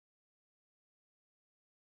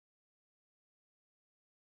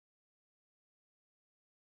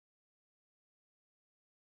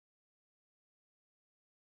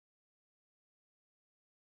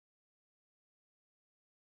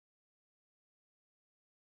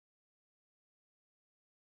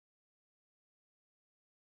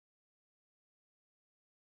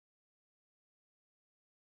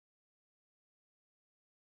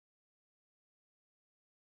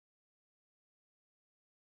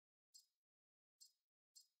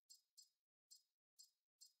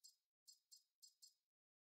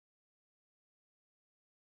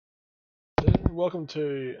Welcome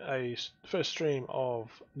to a first stream of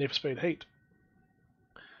Need for Speed Heat,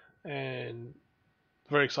 and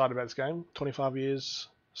very excited about this game. 25 years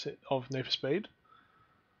of Need for Speed,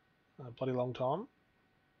 a bloody long time.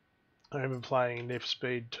 I remember playing Need for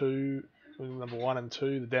Speed 2, number 1 and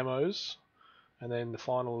 2, the demos, and then the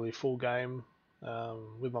full game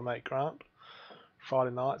with my mate Grant.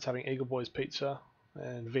 Friday nights having Eagle Boys pizza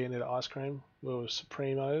and Viennetta ice cream. We were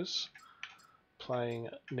Supremos playing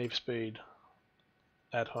Need for Speed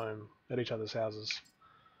at home, at each other's houses.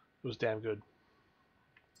 It was damn good.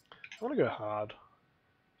 I want to go hard.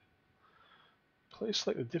 Please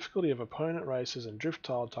select the difficulty of opponent races and drift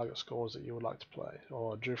tile target scores that you would like to play.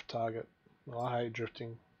 Or drift target. Well, I hate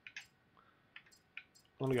drifting.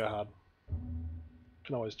 I want to go hard.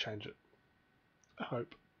 Can always change it. I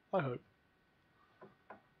hope.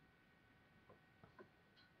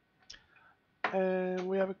 And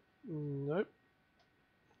we have a... Nope.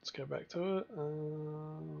 Let's go back to it.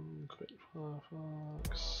 Quit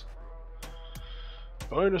Firefox.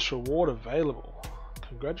 Bonus reward available.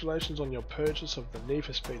 Congratulations on your purchase of the Need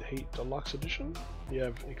for Speed Heat Deluxe Edition. You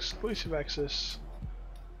have exclusive access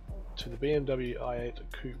to the BMW i8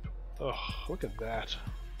 Coupe. Oh, look at that.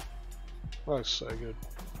 That looks so good.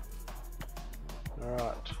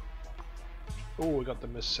 Alright. Oh, we got the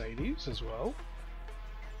Mercedes as well.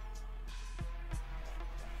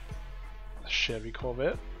 The Chevy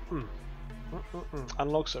Corvette.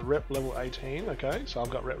 Unlocks a rep level 18. Okay, so I've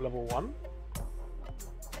got rep level 1.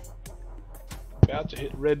 About to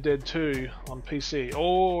hit Red Dead 2 on PC.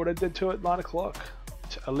 Oh, Red Dead 2 at 9 o'clock.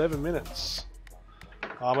 11 minutes.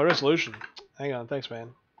 My resolution. Hang on, thanks man.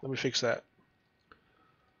 Let me fix that.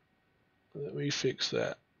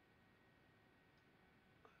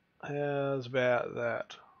 How's about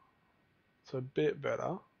that? It's a bit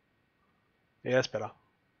better. Yeah, that's better.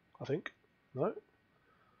 I think. No?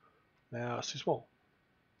 Now it's too small.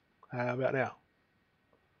 How about now?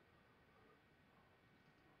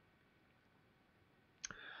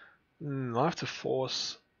 I have to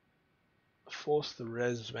force the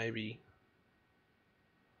res maybe.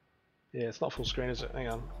 Yeah, it's not full screen, is it? Hang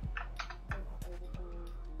on.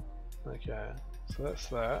 Okay, so that's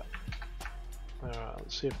that. Alright,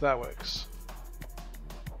 let's see if that works.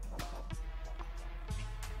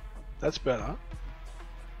 That's better.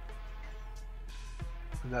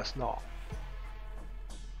 And that's not.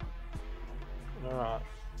 Alright.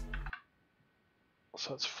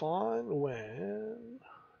 So it's fine when...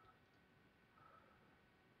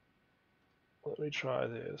 Let me try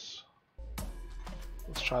this.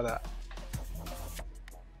 Let's try that.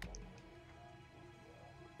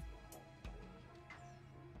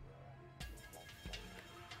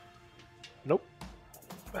 Nope.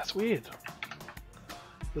 That's weird.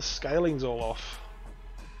 The scaling's all off.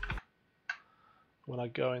 When I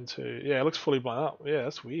go into... Yeah, it looks fully blown up. Yeah,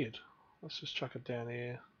 that's weird. Let's just chuck it down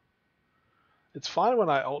here. It's fine when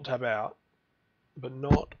I alt-tab out, but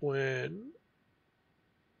not when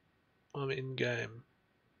I'm in game.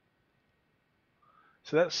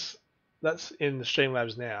 So that's in the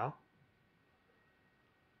Streamlabs now.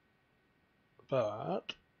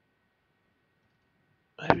 But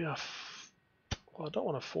maybe well, I don't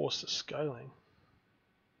want to force the scaling.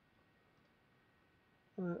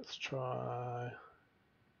 Let's try...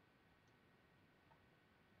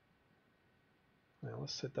 Now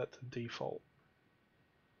let's set that to default.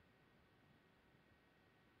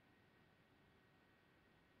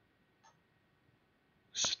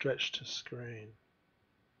 Stretch to screen.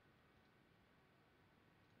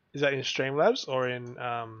 Is that in Streamlabs or in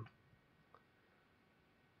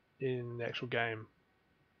the actual game?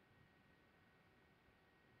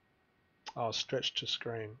 Oh, stretch to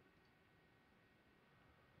screen.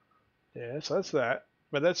 Yeah, so that's that.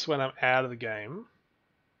 But that's when I'm out of the game.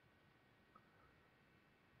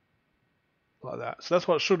 Like that. So that's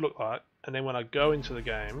what it should look like. And then when I go into the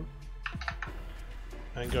game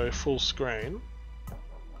and go full screen,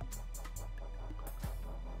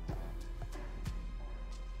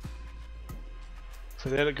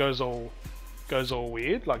 so then it goes all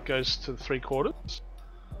weird, like goes to 3/4.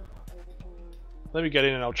 Let me get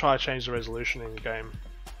in and I'll try to change the resolution in the game.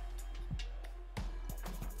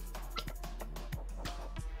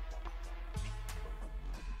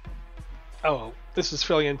 Oh well, this is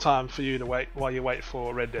filling in time for you to wait while you wait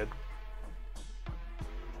for Red Dead.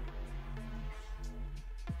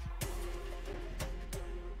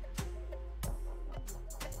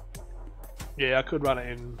 Yeah, I could run it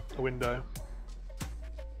in a window.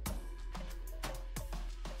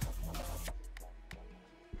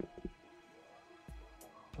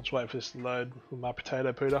 Let's wait for this to load with my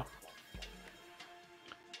potato pooter.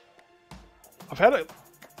 I've had it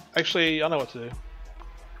Actually, I know what to do.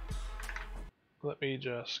 Let me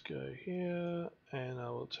just go here, and I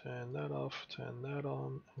will turn that off, turn that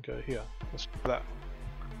on, and go here. Let's do that.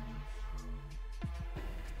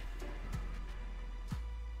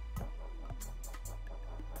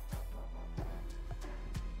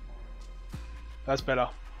 That's better.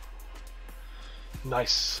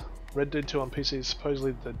 Nice. Red Dead 2 on PC is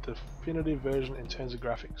supposedly the definitive version in terms of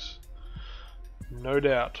graphics. No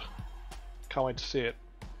doubt. Can't wait to see it.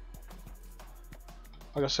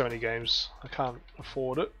 I got so many games, I can't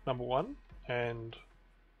afford it, number one, and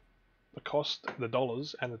the cost, the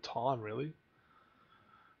dollars, and the time really.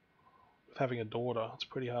 With having a daughter, it's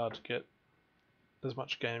pretty hard to get as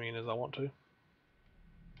much gaming in as I want to.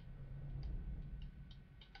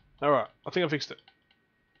 Alright, I think I fixed it.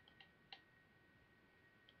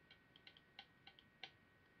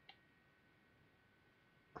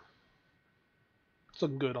 It's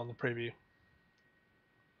looking good on the preview.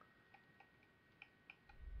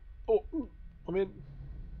 Oh, I'm in.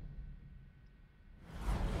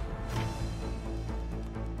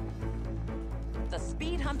 The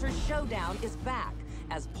Speed Hunters Showdown is back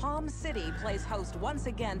as Palm City plays host once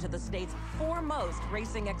again to the state's foremost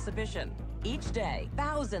racing exhibition. Each day,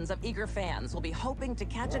 thousands of eager fans will be hoping to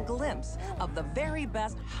catch a glimpse of the very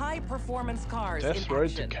best high-performance cars Death in Road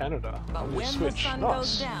action. to Canada. But when Switch. the sun Nice.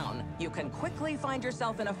 goes down, you can quickly find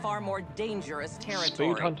yourself in a far more dangerous territory.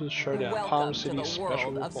 Speed Hunters Showdown, Welcome Palm to City the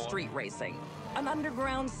Special world of Report. street racing. An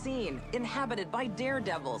underground scene inhabited by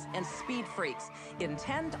daredevils and speed freaks,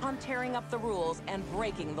 intent on tearing up the rules and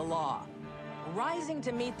breaking the law. Rising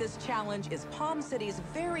to meet this challenge is Palm City's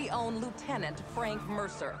very own Lieutenant Frank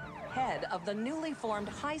Mercer, head of the newly formed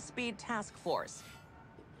High-Speed Task Force.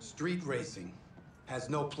 Street racing has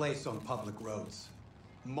no place on public roads.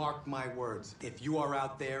 Mark my words, if you are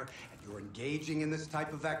out there and you're engaging in this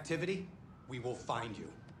type of activity, we will find you.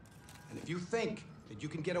 And if you think that you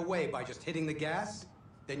can get away by just hitting the gas,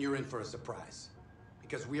 then you're in for a surprise.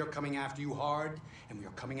 Because we are coming after you hard, and we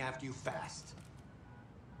are coming after you fast.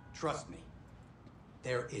 Trust me,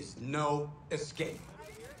 there is no escape.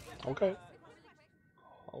 Okay.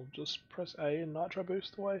 I'll just press A and Nitro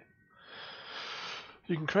Boost away.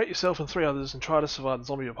 You can create yourself and 3 others and try to survive the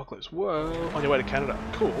zombie apocalypse. Whoa! On your way to Canada.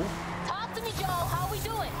 Cool. Talk to me, Joe. How we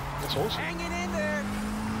doing? That's awesome. Hanging in there.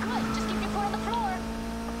 Good. Just keep your foot on the floor.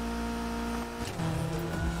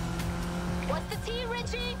 What's the tea,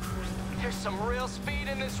 Richie? There's some real speed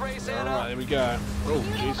in this race, Anna. Alright, here we go. Oh, You know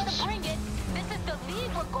we're Jesus. gonna bring it. This is the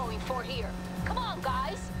lead we're going for here. Come on,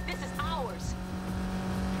 guys. This is ours.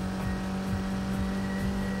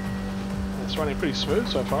 It's running pretty smooth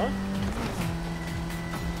so far.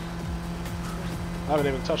 I haven't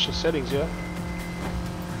even touched the settings yet.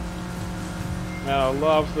 Man, I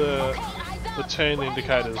love the turn We're heading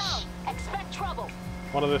indicators. downtown. Expect trouble.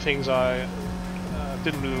 One of the things I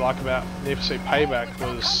didn't really like about Need for Speed Payback We've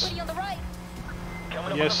got was, company on the right.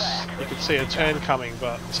 yes, you could see a turn coming,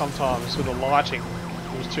 but sometimes with the lighting,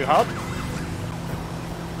 it was too hard.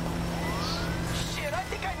 Shit, I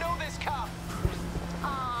think I know this cop.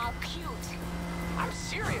 Aw, cute. I'm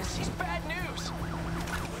serious. He's bad news.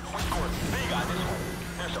 We're scoring big on this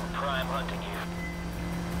one. There's some prime hunting here.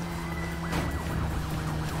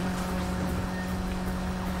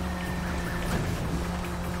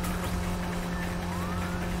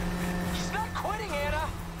 He's not quitting, Anna.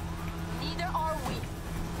 Neither are we.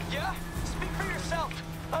 Yeah? Speak for yourself.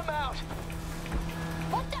 I'm out.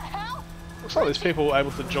 What the hell? Looks like there's people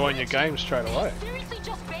able to join your game straight away. Seriously,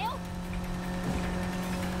 just bail?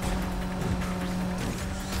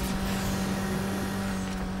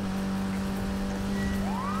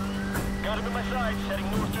 Got him in my sights,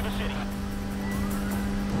 heading north through the city.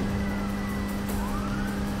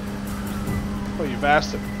 Oh, you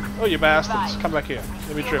bastard. Oh, you bastards. Come back here.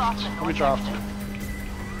 Let me drift. Let me draft.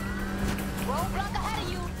 Roadblock ahead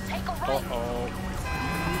of you. Take a right. Uh-oh.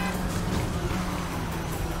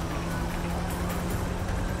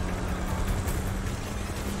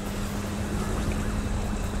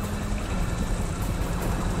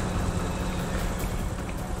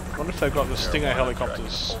 I wonder if they've got the Stinger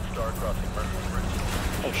helicopters. Star crossing Mercer.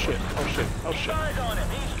 Oh shit, oh shit, oh shit. Eyes on him,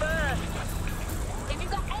 he's fast. If you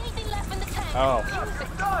got anything left in the tank, Oh. use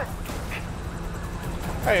it. Done.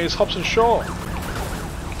 Hey, it's Hobson Shaw. We're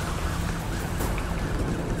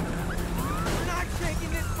not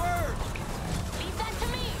taking this bird. Leave that to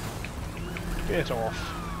me. Get off.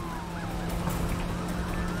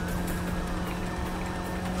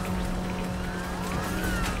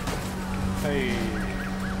 Hey.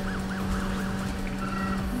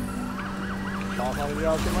 Not how many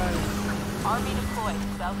yards remaining. Army deployed,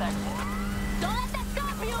 south exit. Don't let that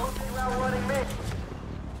stop you. Not running me.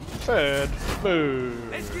 Third. Boo.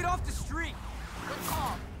 Let's get off the street. Good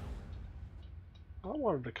call. I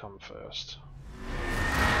wanted to come first.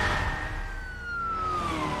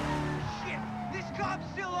 Shit, this cop's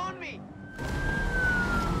still on me.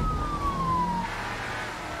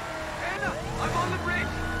 Anna, I'm on the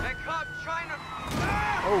bridge. That cop trying to...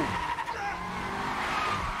 Ah! Oh.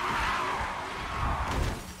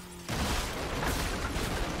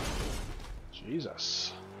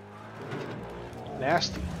 Jesus.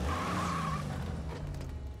 Nasty.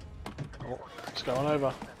 Oh, it's going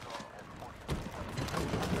over.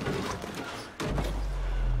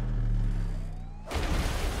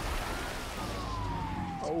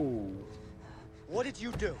 Oh. What did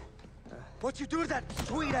you do? What'd you do to that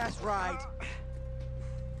sweet-ass ride?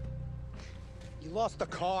 You lost the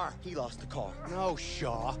car. He lost the car. No,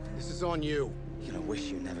 Shaw. This is on you. You know, wish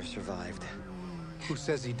you never survived. Who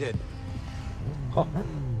says he did? Huh.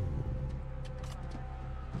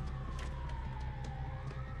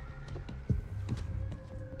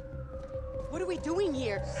 What are we doing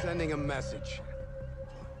here? Sending a message.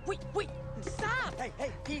 Wait, stop!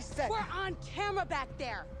 Hey, he said... We're on camera back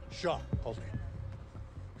there. Shaw, hold it.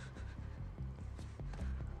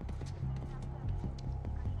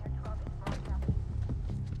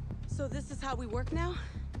 So this is how we work now?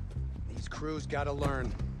 These crews gotta learn.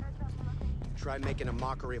 You try making a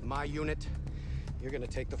mockery of my unit, you're gonna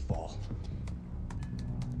take the fall.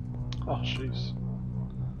 Oh, jeez.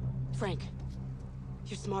 Frank,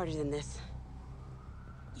 you're smarter than this.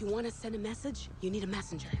 You want to send a message? You need a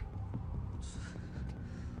messenger.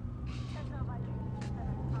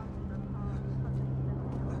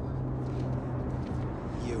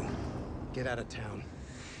 You, get out of town.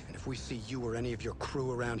 And if we see you or any of your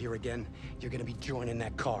crew around here again, you're gonna be joining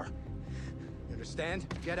that car. You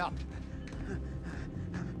understand? Get up.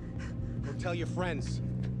 Go tell your friends.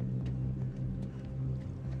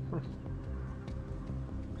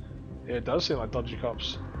 Yeah, it does seem like dodgy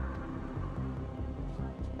cops.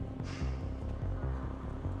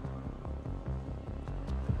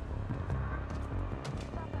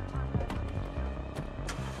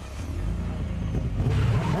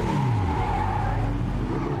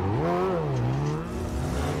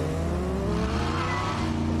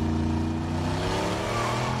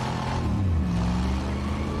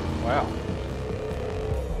 Wow.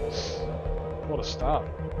 What a start.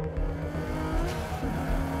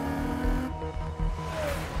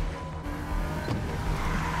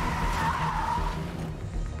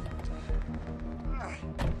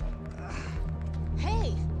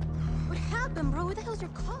 Hey! What happened, bro? Where the hell's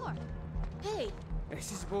your car? Hey!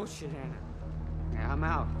 This is bullshit, Anna. Yeah, I'm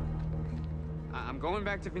out. I'm going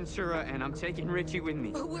back to Ventura, and I'm taking Richie with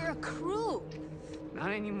me. But we're a crew!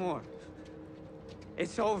 Not anymore.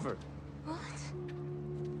 It's over. What?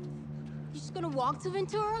 You just gonna walk to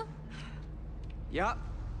Ventura? Yup.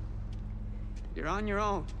 You're on your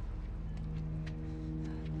own.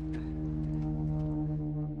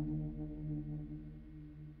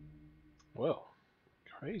 Well,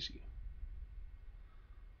 crazy.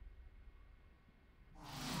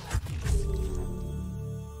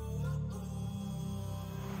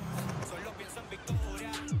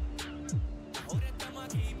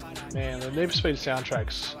 Man, the Need for Speed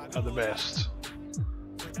soundtracks are the best.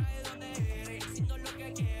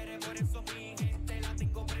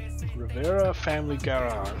 Rivera Family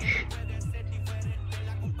Garage.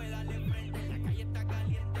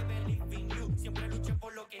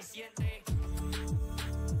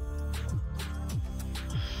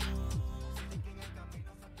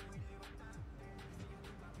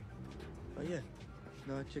 Oh yeah,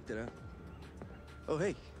 no, I checked it out. Oh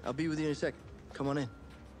hey, I'll be with you in a sec. Come on in.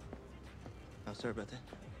 Oh, sorry about that.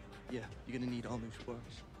 Yeah, you're gonna need all new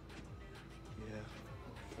sparks. Yeah,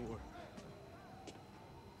 4.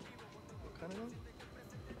 What kind of one?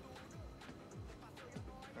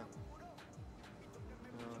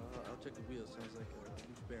 I'll check the wheels. Sounds like a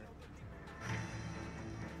loose bearing.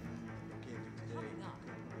 Can't do today. Coming up,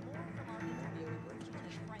 more from our interview with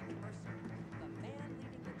Lieutenant Frank Mercer, the man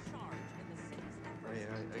leading the charge in the city's efforts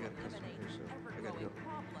yeah, I got a to customer eliminate here, so the I gotta ever-growing go.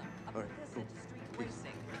 problem of All right, illicit cool. street Peace.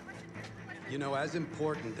 racing. You know, as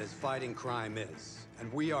important as fighting crime is,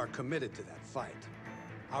 and we are committed to that fight,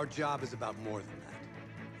 our job is about more than that.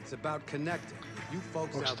 It's about connecting with you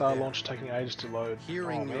folks out Rockstar there, launch taking ages to load.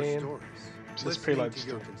 hearing Oh your man. stories, So this listening preload's to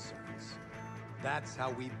your still. concerns. That's how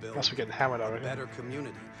we build Must be getting hammered, I a reckon. better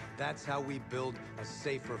community. That's how we build a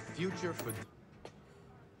safer future for...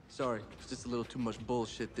 Sorry, it's just a little too much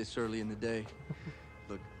bullshit this early in the day.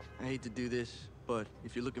 Look, I hate to do this, but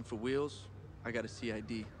if you're looking for wheels, I got a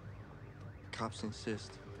CID. Cops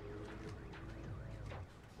insist.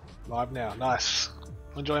 Live now. Nice.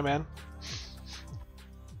 Enjoy, man.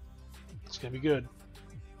 It's gonna be good.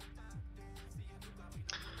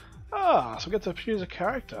 Ah, so we get to choose a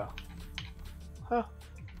character. Huh.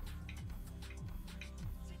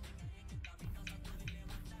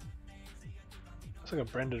 Looks like a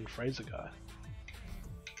Brendan Fraser guy.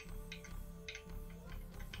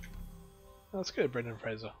 Oh, let's go Brendan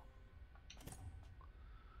Fraser. Do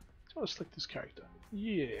you want to select this character?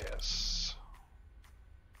 Yes.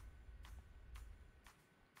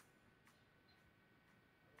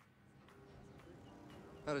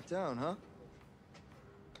 Out of town, huh?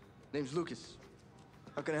 Name's Lucas.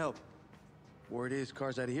 How can I help? Word is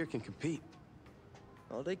cars out of here can compete.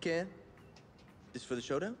 Oh, they can. This for the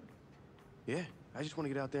showdown? Yeah, I just want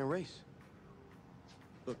to get out there and race.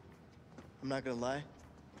 Look, I'm not gonna lie.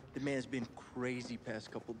 The man's been crazy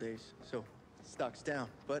past couple days, so stock's down.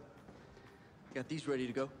 But I got these ready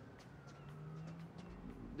to go.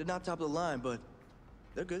 They're not top of the line, but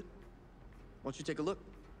they're good. Why don't you take a look?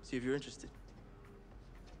 See if you're interested.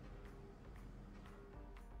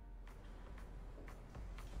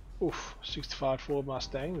 Oof, 65 Ford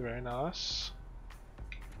Mustang, very nice.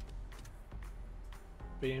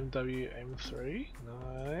 BMW M3,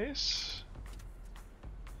 nice.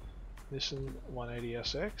 Nissan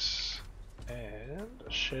 180SX and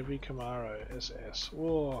Chevy Camaro SS.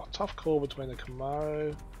 Whoa, tough call between the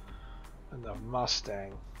Camaro and the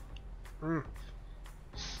Mustang.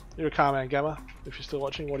 You're a car man, Gamma. If you're still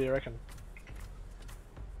watching, what do you reckon?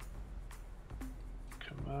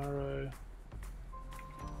 Camaro.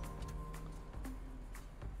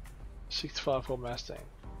 65 Ford Mustang.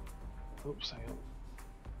 Oops, hang on.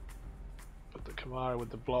 Put the Camaro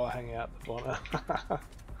with the blower hanging out the bonnet.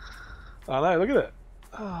 I know, look at it.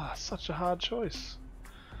 Ah, such a hard choice.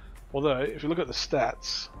 Although, if you look at the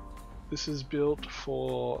stats, this is built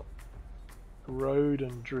for road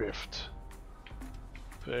and drift,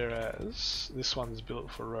 whereas this one's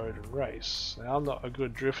built for road and race. Now, I'm not a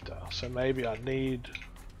good drifter, so maybe I need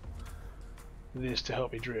this to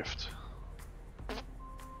help me drift.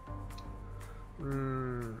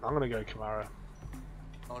 I'm gonna go Camaro.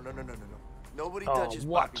 Oh, no. Nobody Oh, touches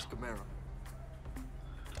what? Papi's Camaro.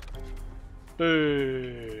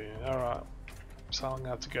 Boo! Alright. So I'm gonna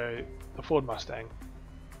have to go the Ford Mustang.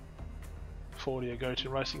 40 a go-to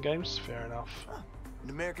in racing games, fair enough. Huh, an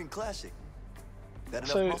American classic. That enough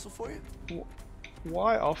So, muscle for you?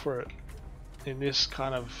 Why offer it in this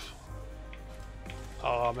kind of...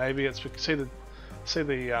 Oh, maybe it's because see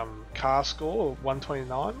the car score,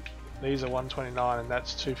 129? These are 129 and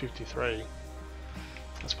that's 253.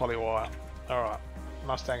 That's probably why. Alright,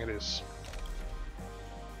 Mustang it is.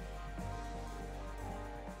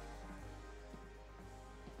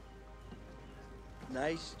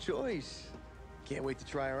 Nice choice. Can't wait to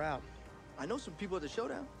try her out. I know some people at the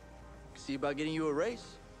showdown. See about getting you a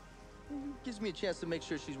race. Gives me a chance to make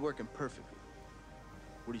sure she's working perfectly.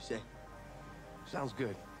 What do you say? Sounds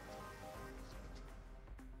good.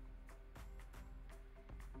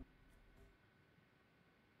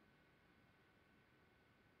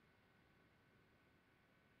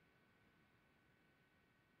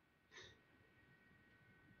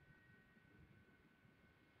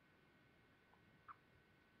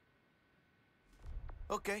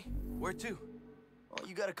 Okay, where to? Well,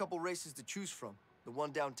 you got a couple races to choose from. The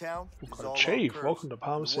one downtown is all Chief, curves. welcome to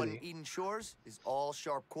Palm The one in City. Eden Shores is all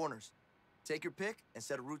sharp corners. Take your pick and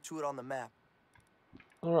set a route to it on the map.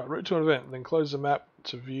 Alright, route to an event, then close the map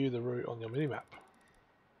to view the route on your minimap.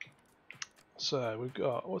 So we've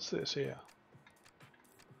got, what's this here?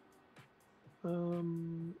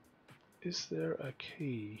 Is there a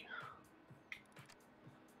key?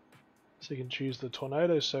 So you can choose the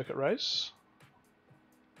Tornado Circuit Race.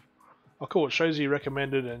 Oh cool, it shows you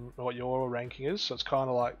recommended and what your ranking is, so it's kind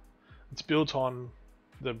of like, it's built on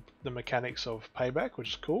the mechanics of Payback, which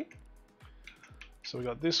is cool. So we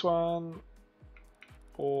got this one,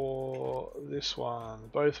 or this one.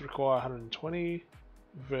 Both require 120.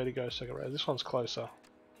 Vertigo Circuit Race. This one's closer.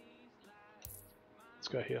 Let's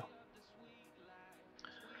go here.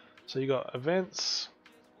 So you got events,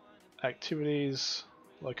 activities,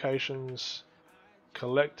 locations,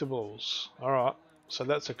 collectibles. Alright, so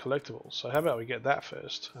that's a collectible. So how about we get that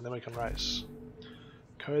first, and then we can race.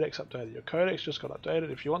 Codex updated. Your codex just got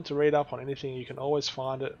updated. If you want to read up on anything, you can always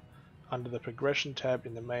find it under the progression tab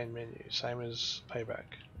in the main menu, same as Payback.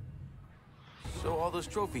 So all those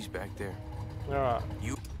trophies back there. Alright,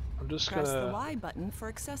 You I'm just Press the gonna... Y button for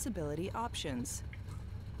accessibility options.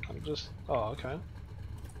 Oh, okay.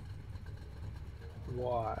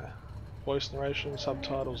 Y. Voice narration,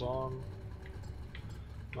 subtitles on.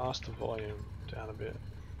 Master volume down a bit.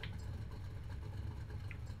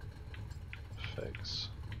 specs.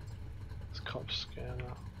 It's cop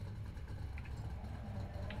scanner.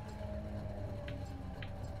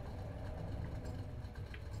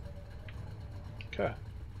 Okay.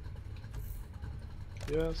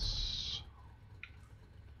 Yes.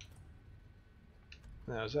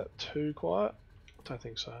 Now is that too quiet? I don't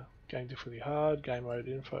think so. Game difficulty hard, game mode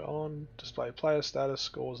info on, display player status,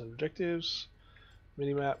 scores and objectives,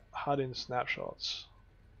 minimap, HUD-in snapshots.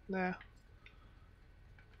 Nah.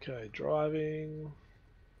 Okay, driving.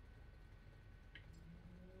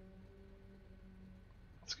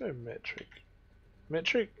 Let's go metric.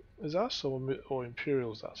 Metric is us or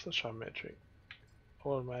Imperial is us? Let's try metric.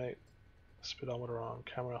 Automatic, speedometer on,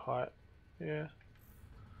 camera height. Yeah.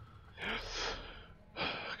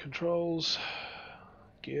 Controls.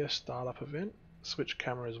 Gear startup event. Switch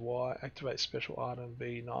cameras Y. Activate special item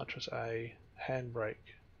B. Nitrous A.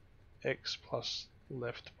 Handbrake. X plus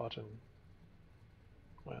left button.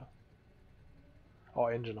 Wow. Oh,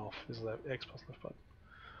 engine off is left. X plus left button.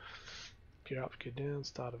 Gear up, gear down,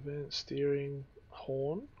 start event, steering,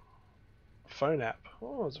 horn, phone app.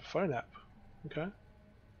 Oh, it's a phone app. Okay.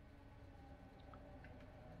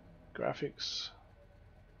 Graphics.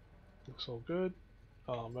 Looks all good.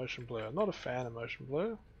 Oh, motion blur. Not a fan of motion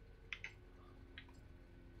blur.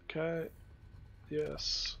 Okay.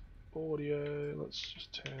 Yes. Audio. Let's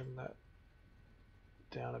just turn that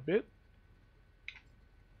down a bit.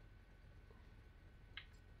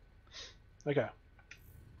 Okay.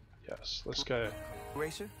 Yes, let's go.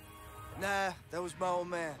 Racer? Nah, that was my old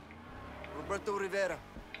man. Roberto Rivera.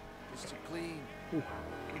 Mr. Clean. Ooh.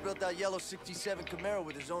 He built that yellow 67 Camaro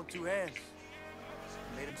with his own 2 hands.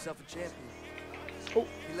 Made himself a champion. Oh.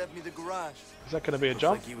 He left me the garage. Is that going to be a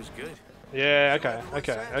jump? Like he was good. Yeah, okay.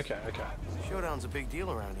 Showdown's a big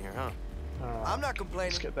deal around here, huh? I'm not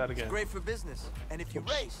complaining. Let's get that again. It's great for business. And if you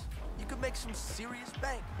Oops. race, you could make some serious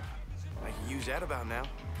bank. I can use that about now.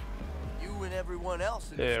 You and everyone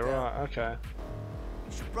else in Yeah, this town. right, okay.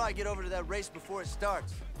 You should probably get over to that race before it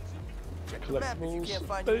starts. Check the map if you Collectibles. can't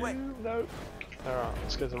find your way. Boom, no. Alright,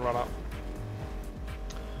 let's get the run up.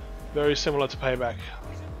 Very similar to Payback.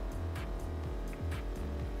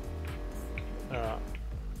 Alright.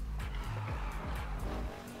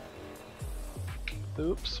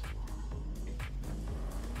 Oops.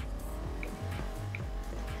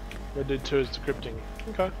 Red Dead 2 is decrypting.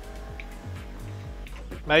 Okay.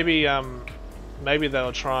 Maybe maybe they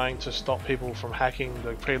were trying to stop people from hacking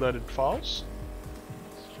the preloaded files.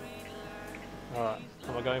 Alright,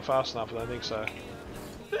 am I going fast enough? I don't think so.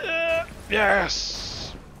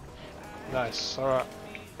 Yes! Nice, alright.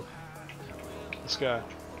 Let's go.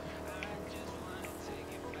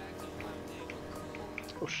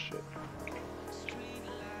 Oh shit.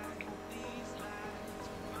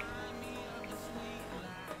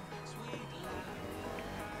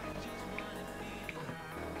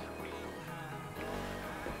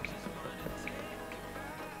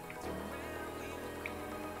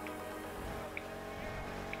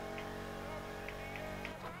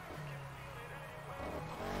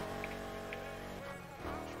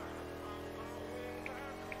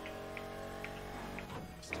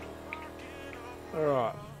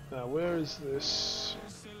 Alright, now where is this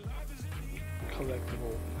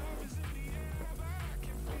collectible?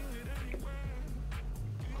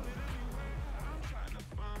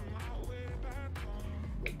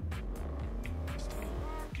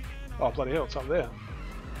 Oh bloody hell, it's up there.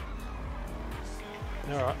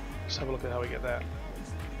 Alright, let's have a look at how we get that.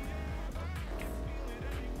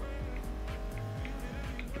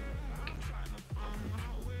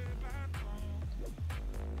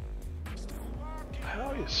 How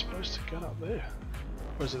are you supposed to get up there?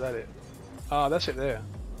 Or is it that it? Ah, that's it there.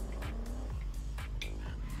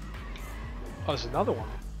 Oh, there's another one.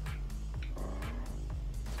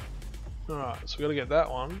 Alright, so we gotta get that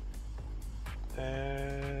one.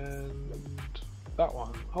 And that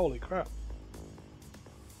one. Holy crap.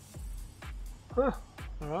 Huh.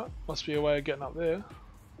 Alright, must be a way of getting up there.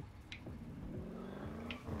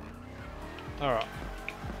 Alright.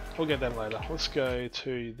 We'll get them later. Let's go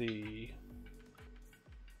to the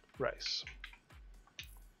race.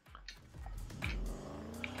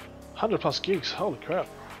 100 plus gigs, holy crap.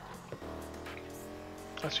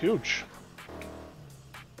 That's huge.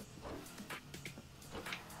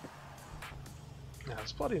 Now,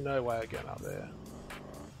 there's bloody no way of getting up there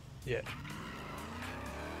yet.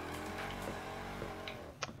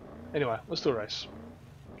 Anyway, let's do a race.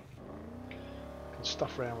 Can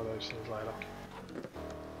stuff around with those things later.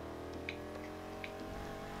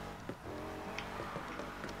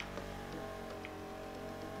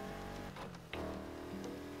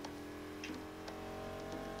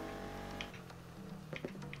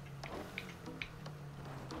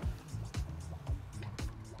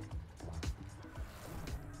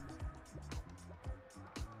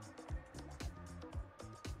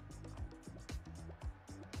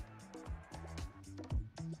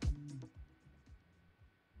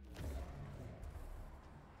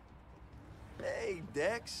 Hey,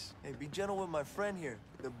 Dex. Hey, be gentle with my friend here.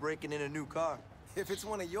 They're breaking in a new car. If it's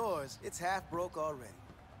one of yours, it's half broke already.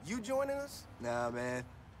 You joining us? Nah, man.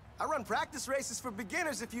 I run practice races for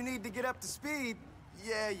beginners if you need to get up to speed.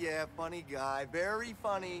 Yeah, funny guy. Very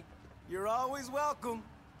funny. You're always welcome.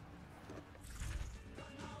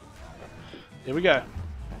 Here we go.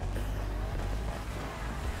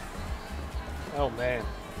 Oh man,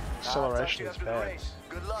 acceleration is bad.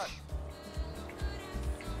 Good luck.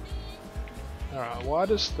 Alright, why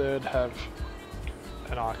does third have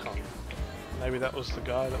an icon? Maybe that was the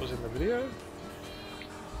guy that was in the video?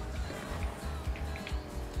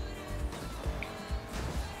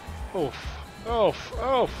 Oof, oof,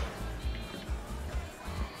 oof!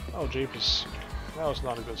 Oh jeepers, that was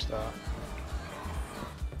not a good start.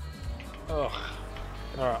 Ugh,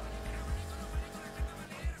 alright.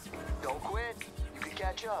 Don't quit. You can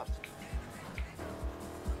catch up.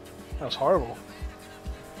 That was horrible.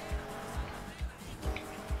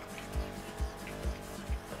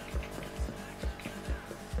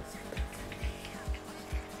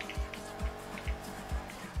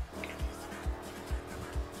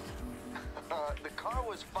 The car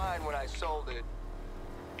was fine when I sold it.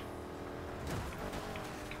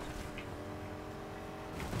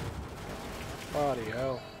 Bloody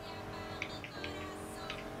hell.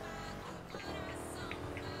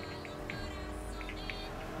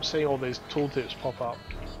 I'm seeing all these tooltips pop up.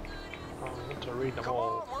 I want to read them Come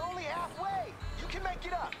all. on, we're only halfway. You can make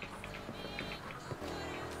it up.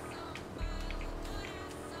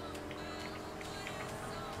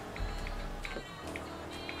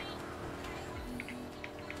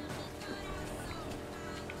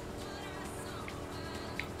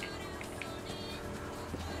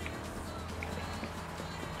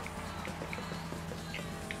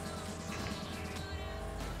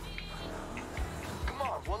 Come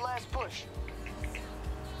on, one last push.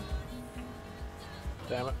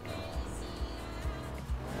 Damn it.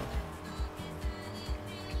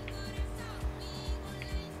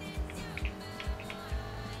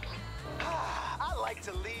 I like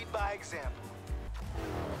to lead by example.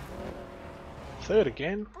 Third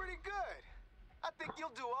again? Pretty good. I think you'll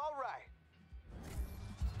do all right.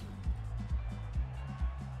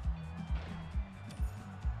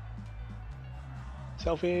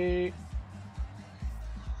 Selfie!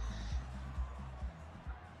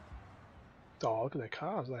 Oh, look at their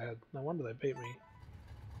cars they had. No wonder they beat me.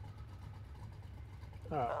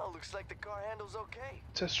 Alright. Well, looks like the car handles okay.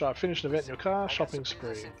 Test drive. Finish an event in your car. I got Shopping some spree.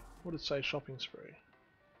 business in- What did it say? Shopping spree.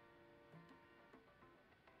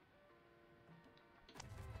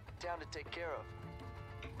 Town to take care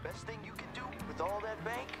of. Best thing you can do with all that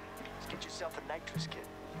bank is get yourself a nitrous kit.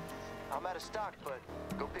 I'm out of stock, but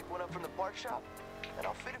go pick one up from the part shop, and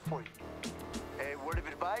I'll fit it for you. Hey, word of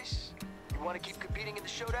advice? You want to keep competing in the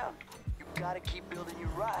showdown? You gotta keep building your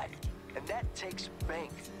ride, and that takes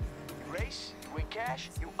bank. You race, you win cash,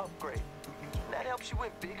 you upgrade. And that helps you win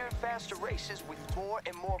bigger, faster races with more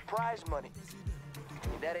and more prize money. I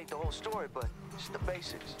mean, that ain't the whole story, but it's the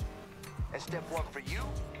basics. And step one for you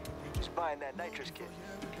is buying that nitrous kit.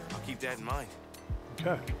 I'll keep that in mind.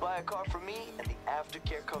 Okay. You buy a car from me, and the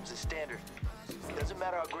aftercare comes as standard. Doesn't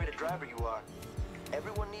matter how great a driver you are.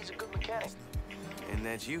 Everyone needs a good mechanic. And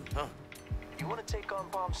that's you, huh? You want to take on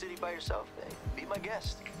Palm City by yourself? Hey, be my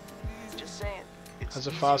guest. Just saying. It's Has a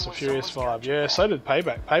easier Fast and when Furious someone's got vibe. your Yeah, back. so did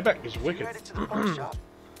Payback. Payback was If wicked. you're headed to the pawn shop,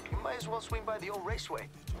 you might as well swing by the old raceway.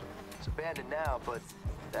 It's abandoned now, but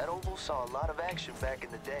that oval saw a lot of action back in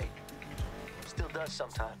the day. Still does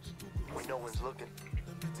sometimes, when no one's looking.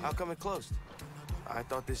 How come it closed? I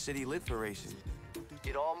thought this city lived for racing.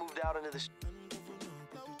 It all moved out into the...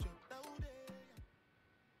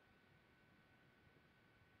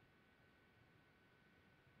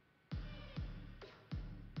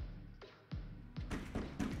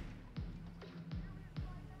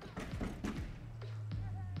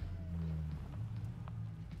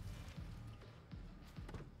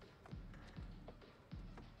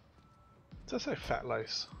 Does that say fat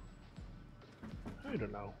lace? I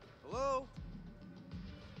don't know. Hello?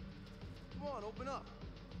 Come on, open up.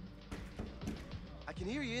 I can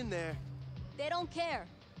hear you in there. They don't care.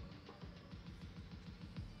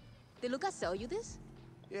 Did Lucas sell you this?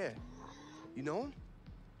 Yeah. You know him?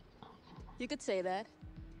 You could say that.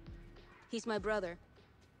 He's my brother.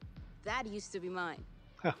 That used to be mine.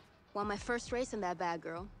 Huh. Won my first race in that bad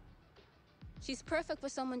girl. She's perfect for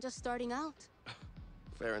someone just starting out.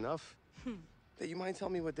 Fair enough. Hey, you mind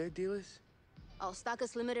telling me what their deal is? Oh, stock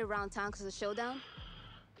is limited around town because of the showdown.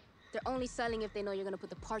 They're only selling if they know you're gonna put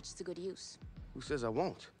the parts to good use. Who says I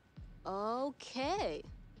won't? Okay.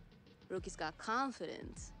 Rookie's got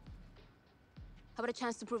confidence. How about a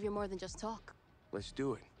chance to prove you're more than just talk? Let's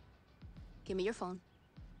do it. Give me your phone.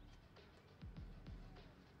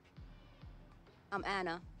 I'm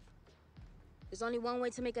Anna. There's only one way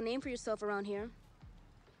to make a name for yourself around here.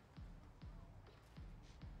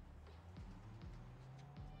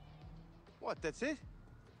 What, that's it?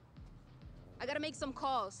 I gotta make some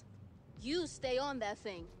calls. You stay on that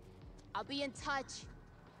thing. I'll be in touch.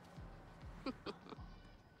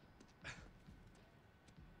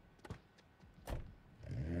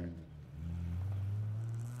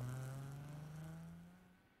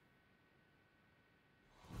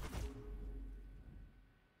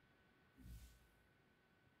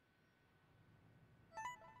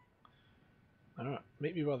 Alright,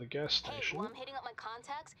 meet me by the gas Hey, station. while I'm hitting up my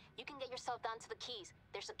contacts, you can get yourself down to the Keys.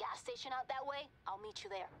 There's a gas station out that way. I'll meet you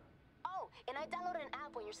there. Oh, and I downloaded an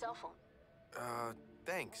app on your cell phone.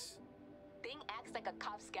 Thanks. Thing acts like a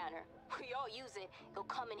cop scanner. We all use it. It'll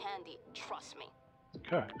come in handy. Trust me.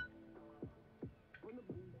 Okay.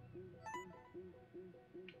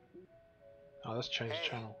 Oh, let's change the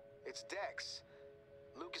channel. It's Dex.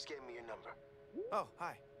 Lucas gave me your number. Oh,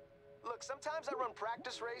 hi. Look, sometimes I run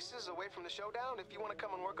practice races away from the showdown if you want to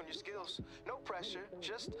come and work on your skills. No pressure,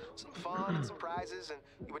 just some fun and some prizes, and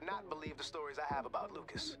you would not believe the stories I have about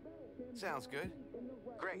Lucas. Sounds good.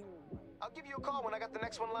 Great. I'll give you a call when I got the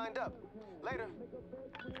next one lined up. Later.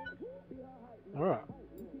 Alright.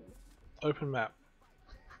 Open map.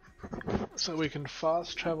 So we can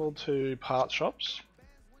fast travel to part shops.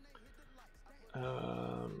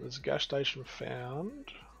 There's a gas station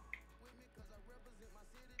found.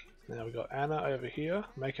 Now we got Anna over here.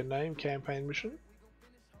 Make a name campaign mission.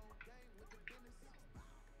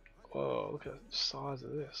 Whoa, look at the size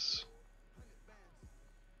of this.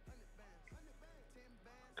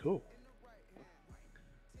 Cool.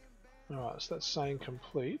 Alright, so that's saying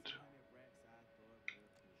complete.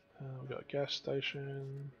 We've got a gas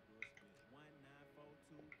station.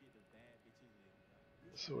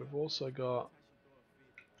 So we've also got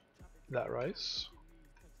that race.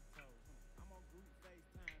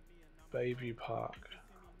 Bayview Park,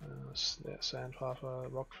 Sandpiper,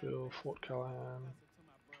 Rockville, Fort Callahan,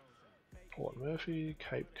 Port Murphy,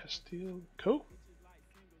 Cape Castile. Cool.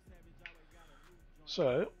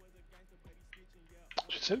 So,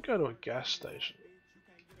 she said go to a gas station.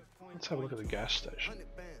 Let's have a look at the gas station.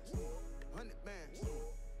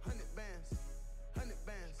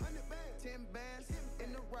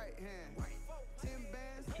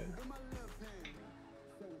 Okay.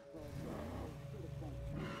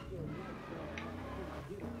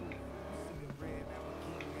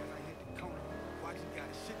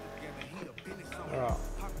 Alright.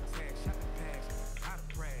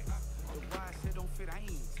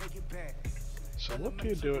 So what do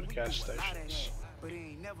you do at gas stations?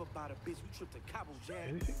 Anything?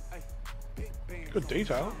 Good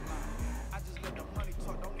detail.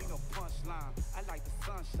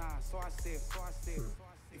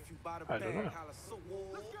 I don't know.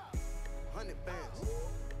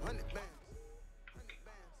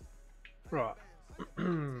 Right.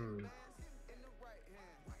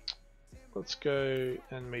 Let's go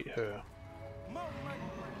and meet her.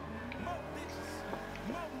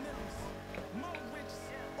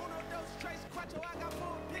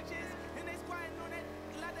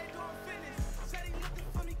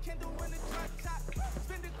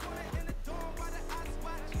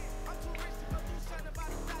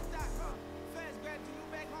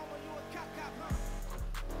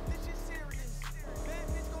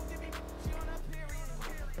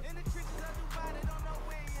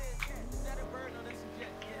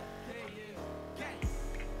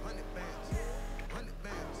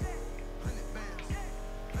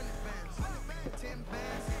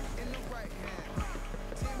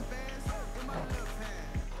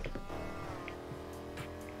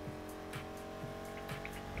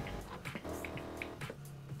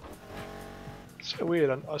 So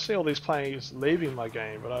weird, I see all these players leaving my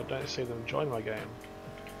game, but I don't see them join my game.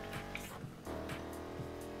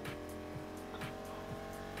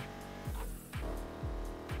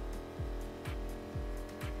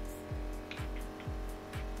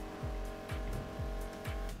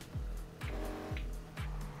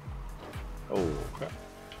 Oh crap.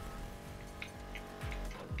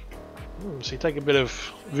 So you take a bit of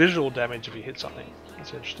visual damage if you hit something.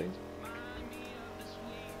 That's interesting.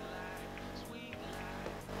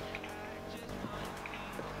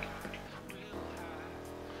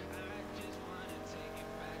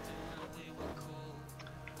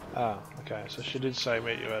 Ah, okay, so she did say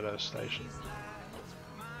meet you at a station.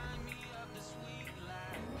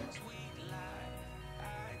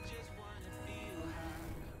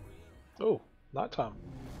 Oh, nighttime.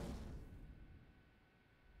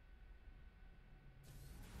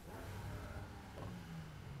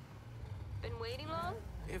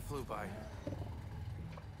 it flew by.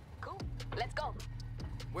 Cool. Let's go.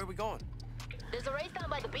 Where are we going? There's a race down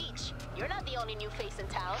by the beach. You're not the only new face in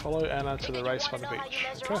town. Follow Anna to the race by the beach.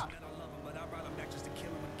 Okay.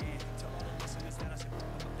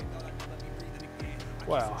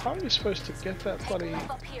 Wow, how are you supposed to get that bloody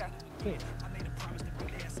thing?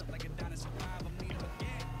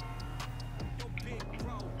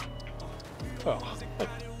 Oh,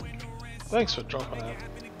 thanks for dropping that.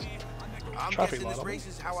 I'm guessing this race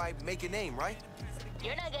is how I make a name, right?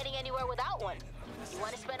 You're not getting anywhere without one. You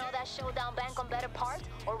want to spend all that showdown bank on better parts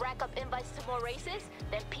or rack up invites to more races?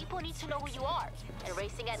 Then people need to know who you are. And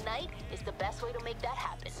racing at night is the best way to make that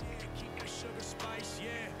happen.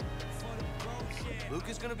 Luke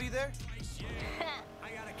is gonna be there?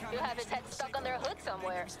 He'll have his head stuck under a hood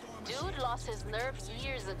somewhere. Dude lost his nerve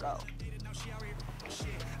years ago.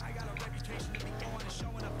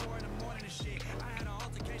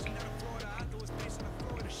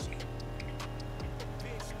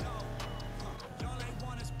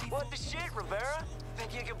 What the shit, Rivera?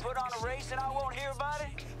 Think you can put on a race and I won't hear about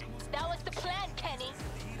it? That was the plan, Kenny.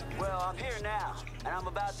 Well, I'm here now, and I'm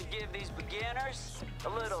about to give these beginners a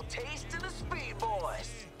little taste of the Speed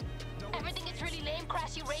Boys. Everything is really lame,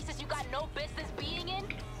 crashy races you got no business being in?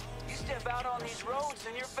 You step out on these roads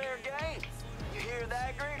and you're fair game. You hear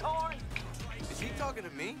that, Greenhorn? Is he talking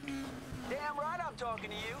to me? Damn right I'm talking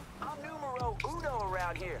to you. I'm numero uno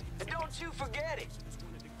around here, and don't you forget it.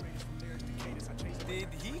 Did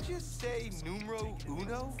he just say numero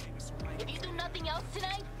uno? If you do nothing else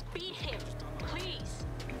tonight, beat him, please.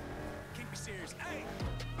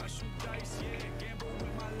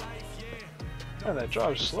 Man, that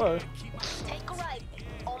drive's slow. Take a ride.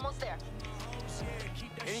 Almost there.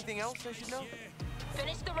 Anything else I should know?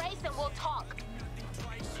 Finish the race and we'll talk.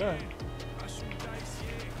 Okay.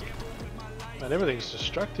 Man, everything's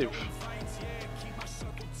destructive.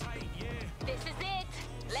 This is it.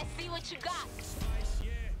 Let's see what you got.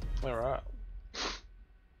 Alright.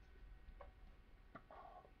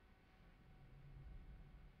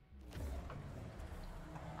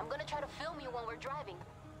 I'm gonna try to film you when we're driving.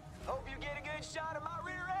 Hope you get a good shot of my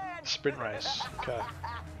rear end. Sprint race. Okay.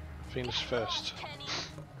 Finish first. Kenny.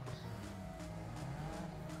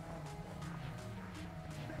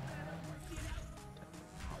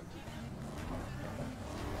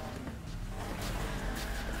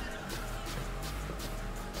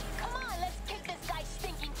 Come on, let's kick this guy's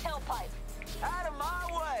stinking tailpipe. Out of my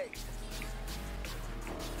way.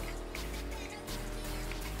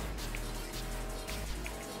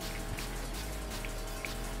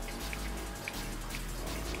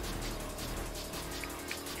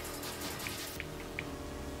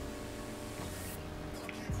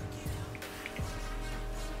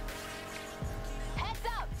 Heads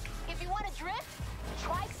up! If you want to drift,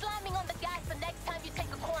 try slamming on the gas the next time you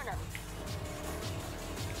take a corner.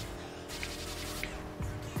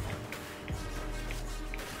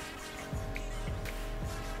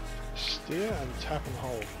 Steer and tap and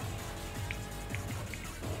hold.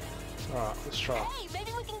 Alright, let's try. Hey,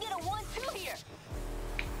 maybe we can get a 1-2 here.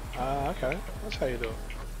 Okay. That's how you do it.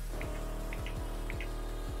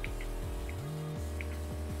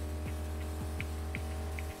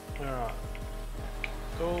 Alright.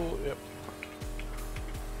 Go, yep.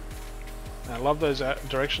 I love those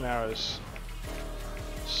direction arrows.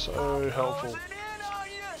 So helpful.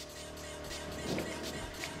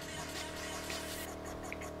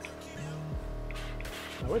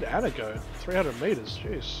 Now, where'd Anna go? 300 meters,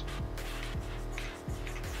 jeez.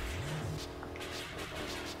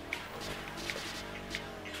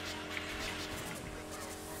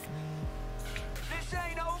 This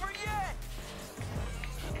ain't over yet.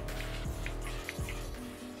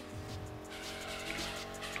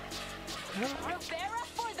 Rivera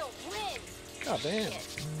for the win. God damn.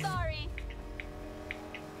 Shit, sorry.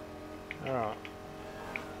 Alright.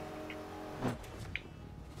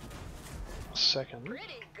 Second.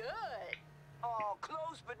 Pretty good. Oh,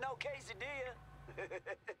 close, but no quesadilla.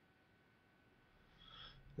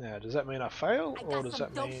 Now, does that mean I fail, I or got does some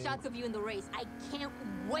that dope mean... shots of you in the race. I can't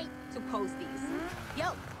wait to post these.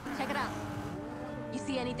 Yo, check it out. You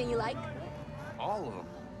see anything you like? All of them.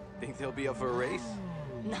 Think they'll be up for a race?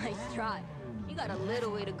 Nice try. You got a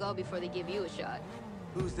little way to go before they give you a shot.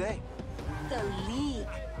 Who's they? The League.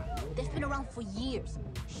 They've been around for years.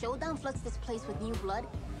 Showdown floods this place with new blood.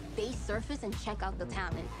 They surface and check out the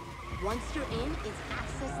talent. Once you're in, it's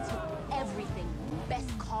access to everything.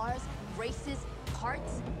 Best cars, races,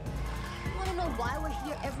 parts. You wanna know why we're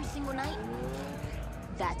here every single night?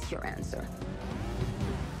 That's your answer.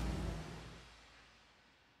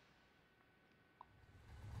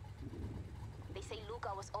 They say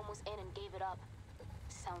Luca was almost in and gave it up.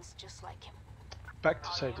 Sounds sounds just like him. Back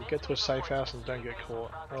to safety. Get to a safe house and don't get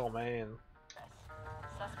caught. Oh man.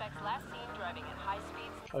 Suspects last seen driving at high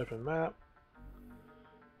speeds. Open map.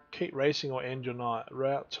 Keep racing or end your night.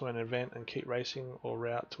 Route to an event and keep racing or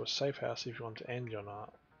route to a safe house if you want to end your night.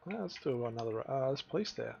 Let's do another. There's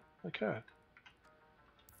police there. Okay.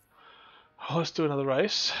 Let's do another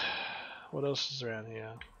race. What else is around here?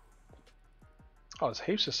 Oh, there's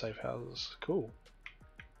heaps of safe houses. Cool.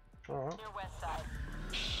 Alright. Near west side.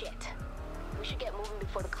 Shit. We should get moving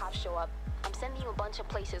before the cops show up. I'm sending you a bunch of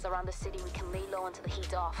places around the city we can lay low until the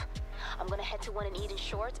heat's off. I'm gonna head to one in Eden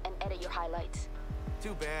Shorts and edit your highlights.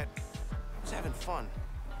 Too bad. I was having fun.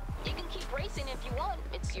 You can keep racing if you want.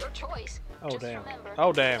 It's your choice. Oh Just damn. remember, Oh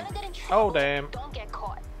you're damn. gonna get in Oh trouble. damn. Don't get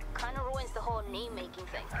caught. Kinda ruins the whole name-making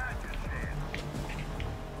thing.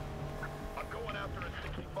 I'm going after a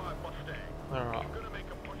 65 Mustang. Alright. I'm gonna make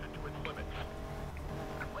him push it to its limits.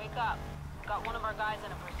 Wake up. Got one of our guys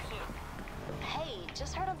in a pursuit. Hey,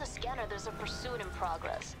 just heard on the scanner there's a pursuit in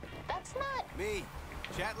progress. That's not... Me.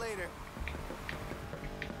 Chat later.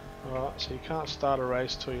 Alright, so you can't start a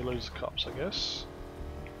race till you lose the cops, I guess.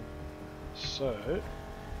 So,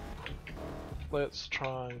 let's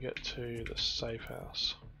try and get to the safe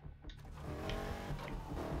house.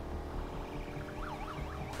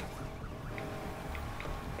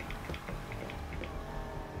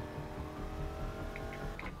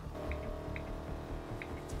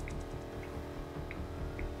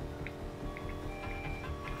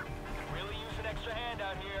 Really use an extra hand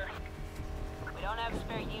out here. We don't have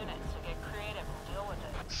spare units, so get creative and deal with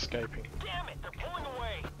it. Escaping. Damn it, they're pulling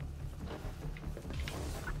away.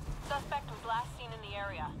 Suspect was last seen in the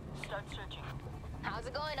area. Start searching. How's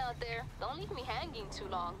it going out there? Don't leave me hanging too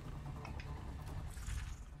long.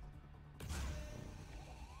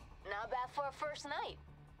 Not bad for a first night.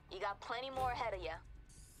 You got plenty more ahead of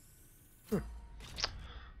you.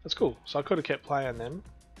 That's cool. So I could have kept playing then,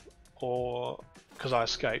 or because I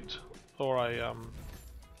escaped, or I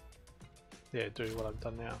yeah, do what I've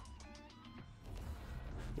done now.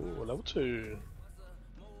 Ooh, level 2.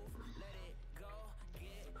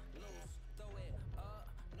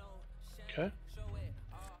 Okay.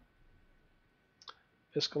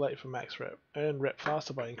 Escalate for max rep. Earn rep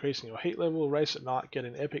faster by increasing your heat level. Race at night. Get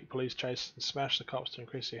an epic police chase and smash the cops to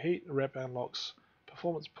increase your heat. Rep unlocks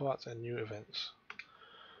performance parts and new events.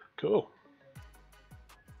 Cool.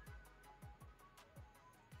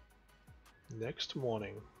 Next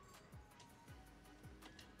morning.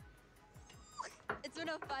 It's been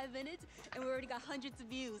up 5 minutes, and we already got hundreds of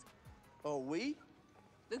views. Oh, we?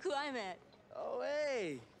 Look who I'm at. Oh,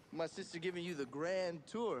 hey. My sister giving you the grand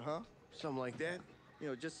tour, huh? Something like that. You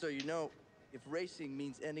know, just so you know, if racing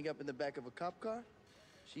means ending up in the back of a cop car,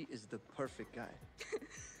 she is the perfect guy.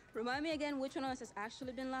 Remind me again which one of us has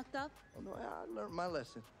actually been locked up? Oh, no, I learned my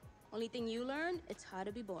lesson. Only thing you learned, it's how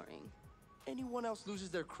to be boring. Anyone else loses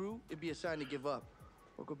their crew, it'd be a sign to give up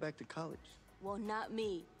or go back to college. Well, not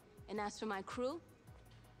me. And as for my crew,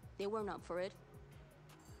 they weren't up for it.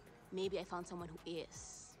 Maybe I found someone who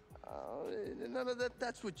is. Oh, none of that,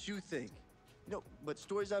 that's what you think. You know, but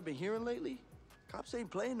stories I've been hearing lately, cops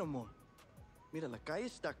ain't playing no more. Mira, la calle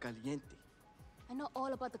está caliente. I know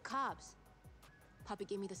all about the cops. Papi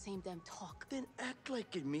gave me the same damn talk. Then act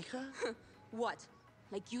like it, mija. What?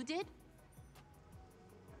 Like you did?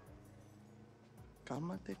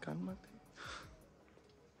 Cálmate, cálmate.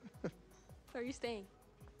 Where are you staying?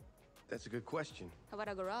 That's a good question. How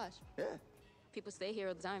about a garage? Yeah. People stay here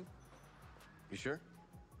all the time. You sure?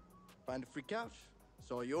 Find a free couch.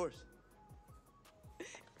 It's all yours.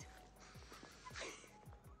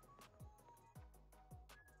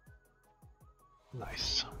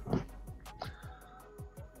 Nice.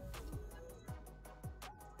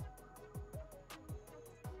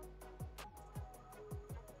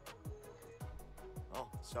 Oh,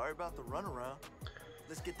 sorry about the runaround.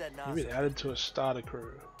 Let's get that You've nonsense. been added to a starter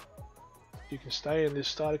crew. You can stay in this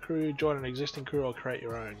starter crew, join an existing crew, or create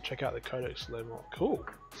your own. Check out the codex level. Cool.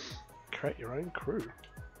 Create your own crew.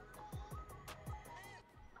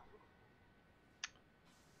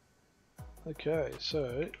 Okay,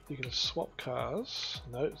 so you can swap cars.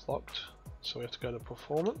 No, it's locked. So we have to go to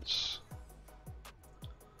performance.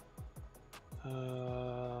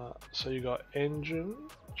 So you got engine,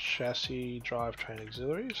 chassis, drivetrain,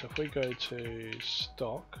 auxiliary. So if we go to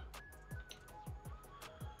stock,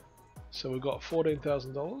 so we've got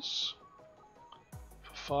 $14,000.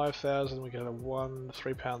 For $5,000 we get a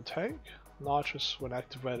 3-pound tank. Nitrous, when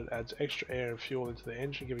activated, adds extra air and fuel into the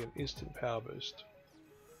engine, giving an instant power boost.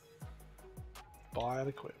 Buy and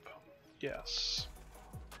equip. Yes.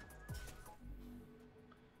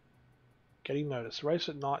 Getting noticed. Race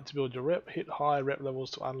at night to build your rep. Hit high rep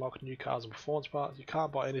levels to unlock new cars and performance parts. You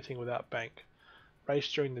can't buy anything without bank.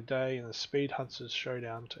 Race during the day in the Speed Hunters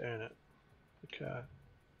Showdown to earn it. Okay.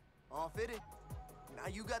 All fitted. Now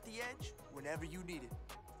you got the edge whenever you need it.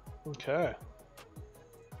 Okay.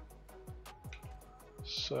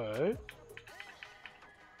 So,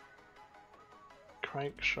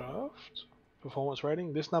 crankshaft performance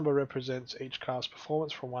rating. This number represents each car's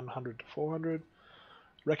performance from 100 to 400.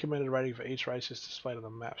 Recommended rating for each race is displayed on the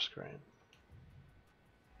map screen.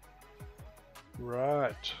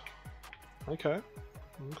 Right. Okay.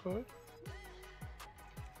 Okay.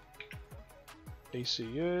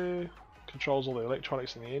 ECU controls all the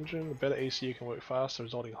electronics in the engine. A better ECU can work faster,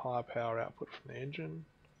 resulting in higher power output from the engine.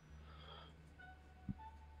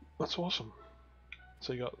 That's awesome.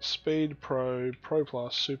 So you got Speed, Pro, Pro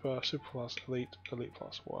Plus, Super, Super Plus, Elite, Elite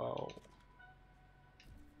Plus. Wow.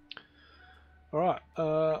 Alright,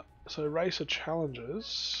 so racer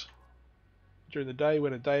challenges. During the day,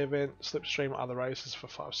 win a day event, slipstream other races for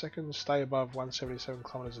 5 seconds, stay above 177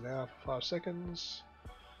 kilometers an hour for 5 seconds,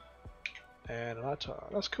 and an nighttime.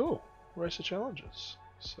 That's cool. Racer challenges.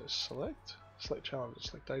 So select challenges,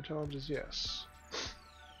 select day challenges, yes.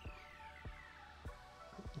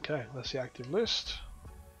 Okay, that's the active list.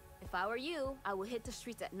 If I were you, I would hit the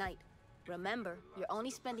streets at night. Remember, you're only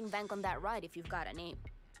spending bank on that ride if you've got a name.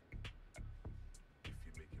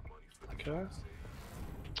 Okay.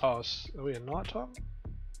 Oh, are we at night time?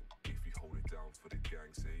 If you hold it down for the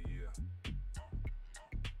gang, say yeah.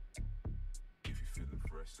 If you feeling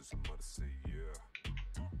fresh, as a mother, say yeah.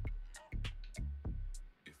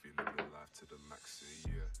 If you're living life to the max,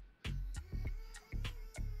 say yeah.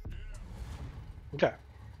 Okay.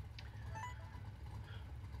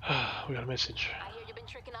 We got a message. I hear you've been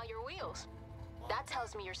tricking out your wheels. That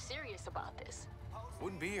tells me you're serious about this.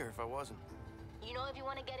 Wouldn't be here if I wasn't. You know, if you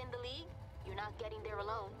want to get in the league, you're not getting there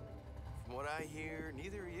alone. From what I hear,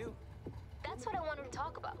 neither are you. That's what I wanted to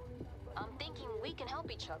talk about. I'm thinking we can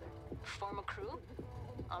help each other. Form a crew.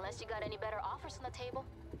 Unless you got any better offers on the table.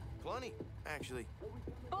 Plenty, actually.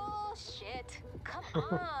 Bullshit. Come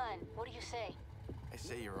on. What do you say? I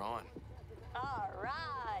say you're on. All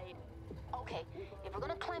right. Okay, if we're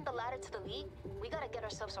gonna climb the ladder to the league, we gotta get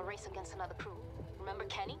ourselves a race against another crew. Remember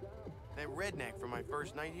Kenny? That redneck from my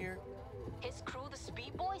first night here? His crew, the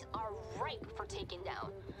Speed Boys, are ripe for taking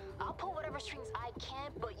down. I'll pull whatever strings I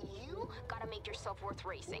can, but you gotta make yourself worth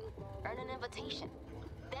racing. Earn an invitation.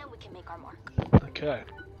 Then we can make our mark. Okay.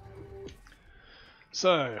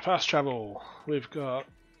 So, fast travel. We've got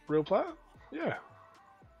real player? Yeah.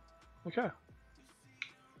 Okay.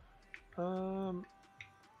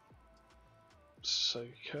 So,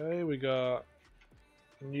 okay, we got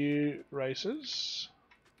new races.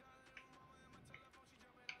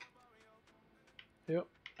 Yep,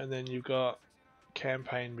 and then you've got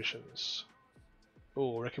campaign missions.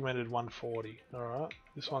 Oh, recommended 140. Alright,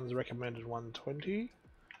 this one's recommended 120.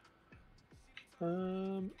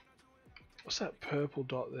 What's that purple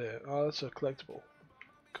dot there? Oh, that's a collectible.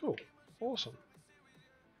 Cool, awesome.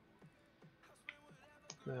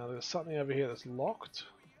 Now there's something over here that's locked.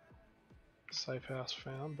 Safe house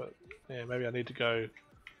found, but yeah, maybe I need to go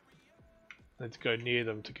near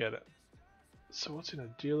them to get it. So what's in a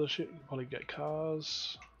dealership? You can probably get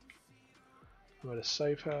cars. I'm at a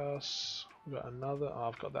safe house. We've got another. Oh,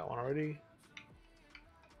 I've got that one already.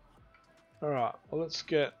 Alright, well let's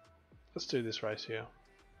do this race here.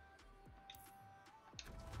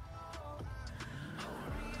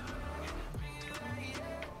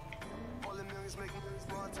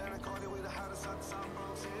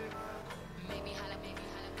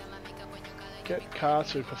 Get car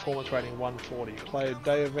to performance rating 140. Play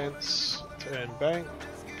day events to earn bank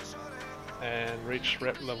and reach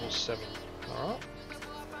rep level 7. Alright.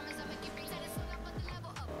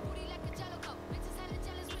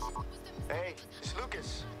 Hey, it's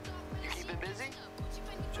Lucas. You keeping busy?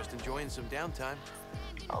 Just enjoying some downtime.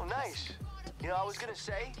 Oh, nice. You know, I was gonna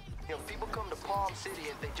say, people come to Palm City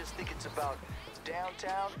and they just think it's about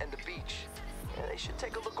downtown and the beach. Yeah, they should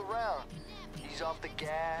take a look around. Ease off the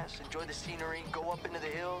gas, enjoy the scenery, go up into the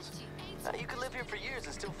hills. Now, you could live here for years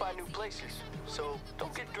and still find new places. So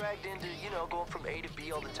don't get dragged into, going from A to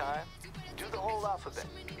B all the time. Do the whole alphabet.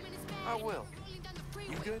 I will.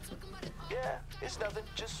 You good? Yeah, it's nothing.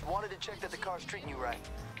 Just wanted to check that the car's treating you right.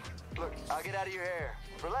 Look, I'll get out of your hair.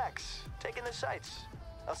 Relax. Take in the sights.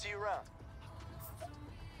 I'll see you around.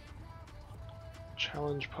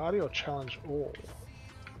 Challenge party or challenge all?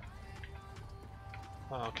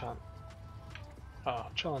 Oh, I can't. Oh,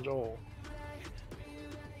 challenge all.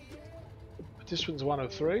 Participants 1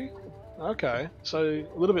 of 3. Okay, so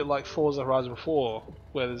a little bit like Forza Horizon 4,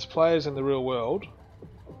 where there's players in the real world.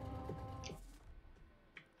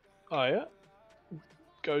 Oh yeah?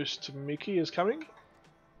 Ghost Mickey is coming?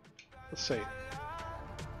 Let's see. You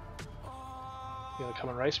gonna come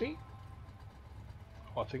and race me?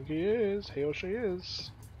 I think he is. He or she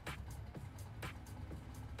is.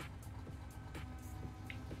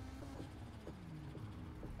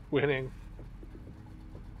 Winning.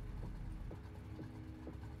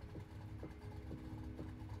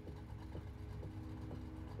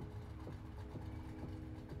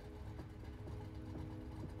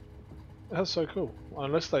 That's so cool.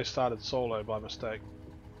 Unless they started solo by mistake.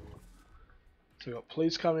 So we got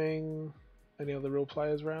police coming. Any other real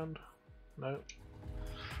players around? No.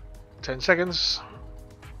 10 seconds.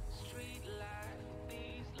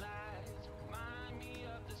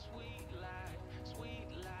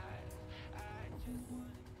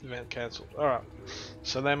 Event cancelled. Alright.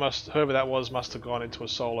 So they must, whoever that was must have gone into a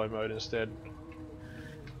solo mode instead.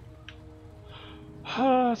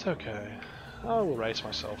 Ah, it's okay. I will race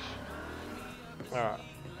myself. Alright.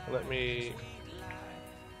 Let me...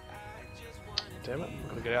 Damn it, I'm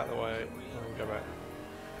gonna get out of the way and go back.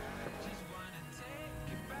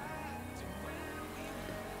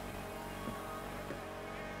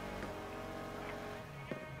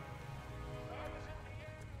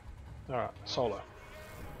 Alright, solo.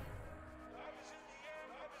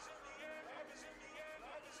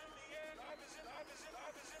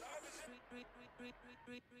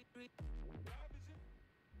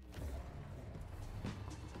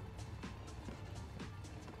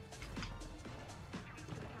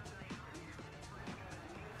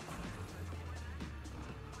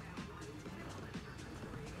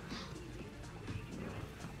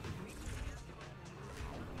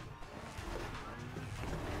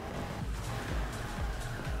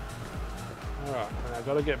 Alright, and I've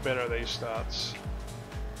got to get better at these starts.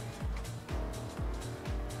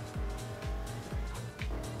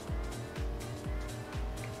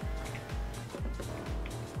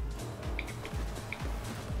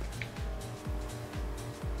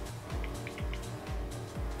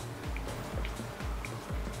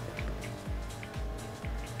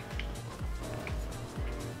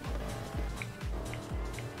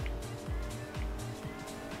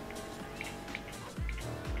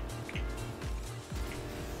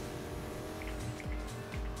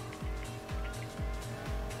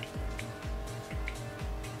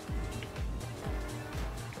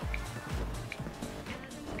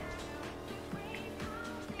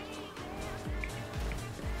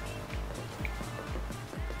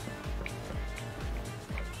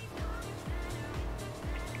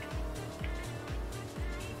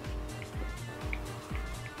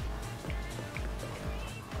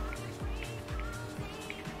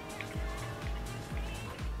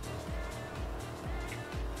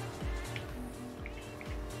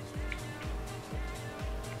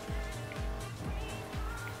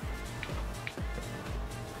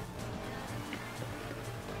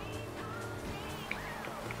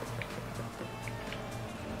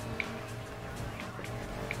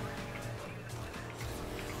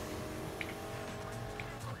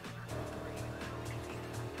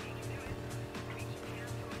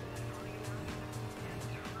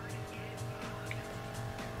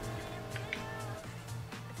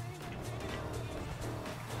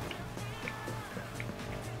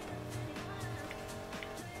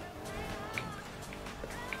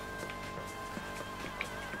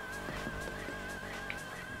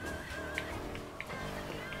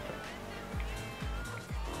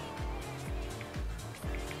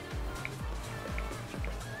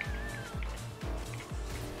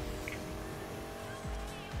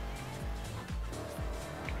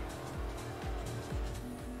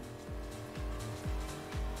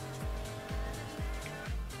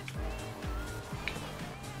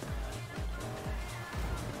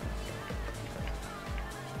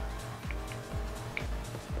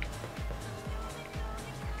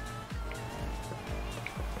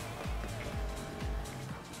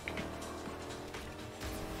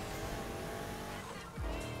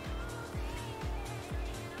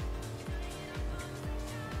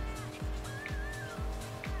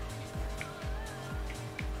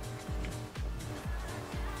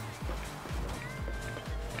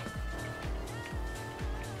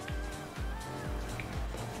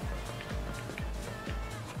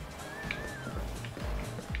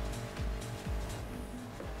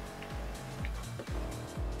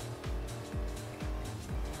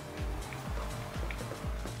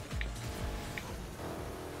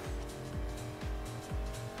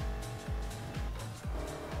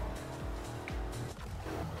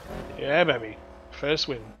 Yeah, baby. First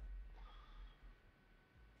win.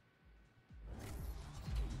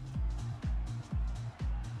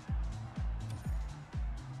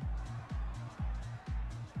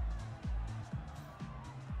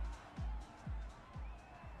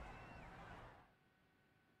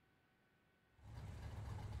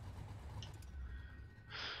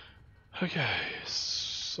 Okay,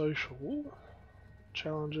 social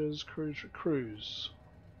challenges, cruise.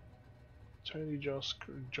 Tony Joss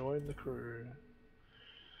join the crew.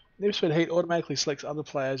 Need for Speed Heat automatically selects other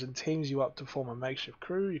players and teams you up to form a makeshift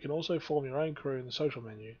crew. You can also form your own crew in the social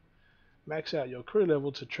menu. Max out your crew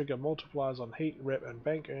level to trigger multipliers on heat, rep and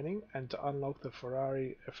bank earning, and to unlock the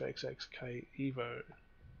Ferrari FXXK Evo.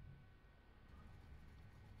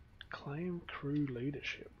 Claim crew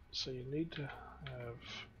leadership. So you need to have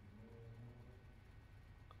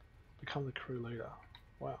become the crew leader.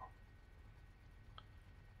 Wow.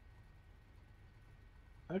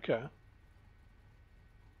 Okay.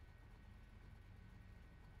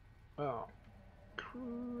 Wow.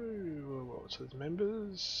 Crew. So there's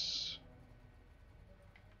members.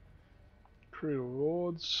 Crew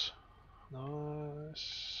rewards.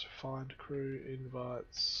 Nice. Find crew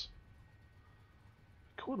invites.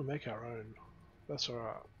 Cool to make our own. That's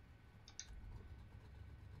alright.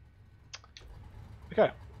 Okay.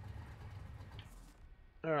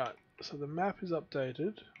 Alright, so the map is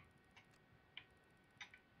updated.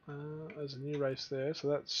 There's a new race there, so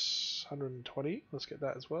that's 120. Let's get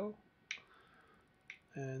that as well.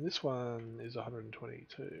 And this one is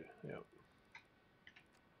 122. Yep.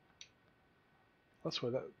 That's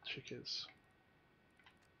where that chick is.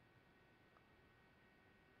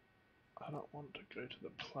 I don't want to go to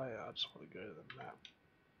the player, I just want to go to the map.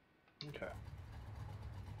 Okay.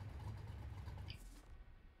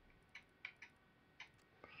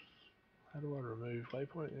 How do I remove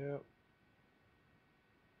waypoint? Yep.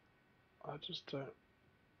 I just don't.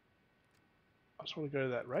 I just want to go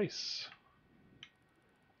to that race.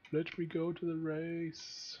 Let me go to the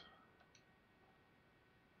race.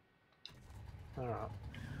 Alright.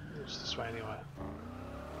 It's this way anyway.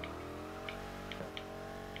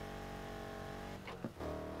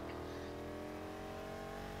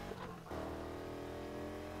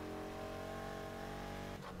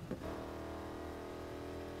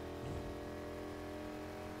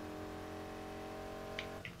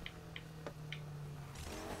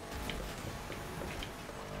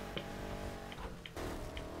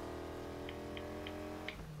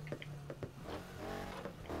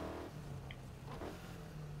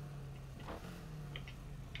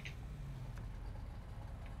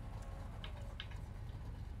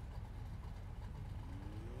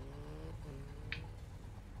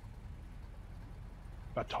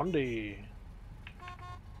 Batondi.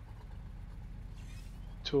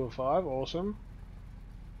 2 of 5, awesome.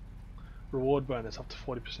 Reward bonus up to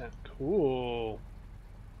 40%. Cool.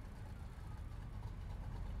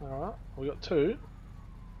 Alright, we got 2.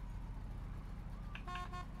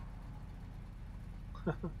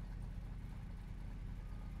 How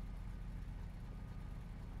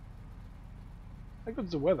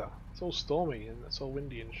good's the weather? It's all stormy and it's all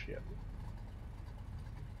windy and shit.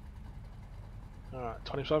 Alright,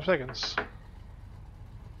 25 seconds.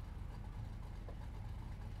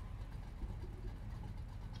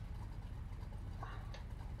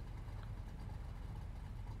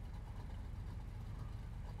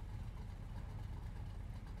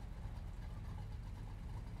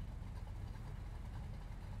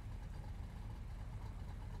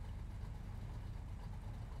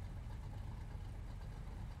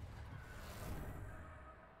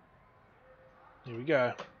 Here we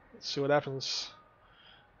go. Let's see what happens.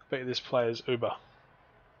 I bet you this player's Uber.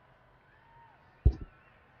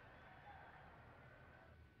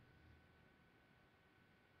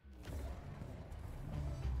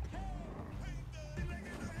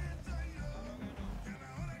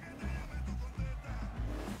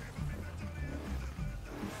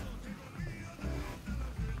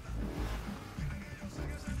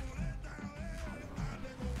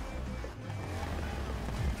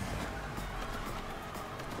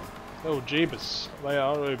 Oh jeebus, they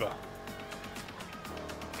are Uber.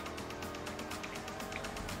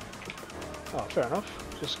 Oh, fair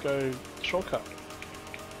enough. Just go shortcut.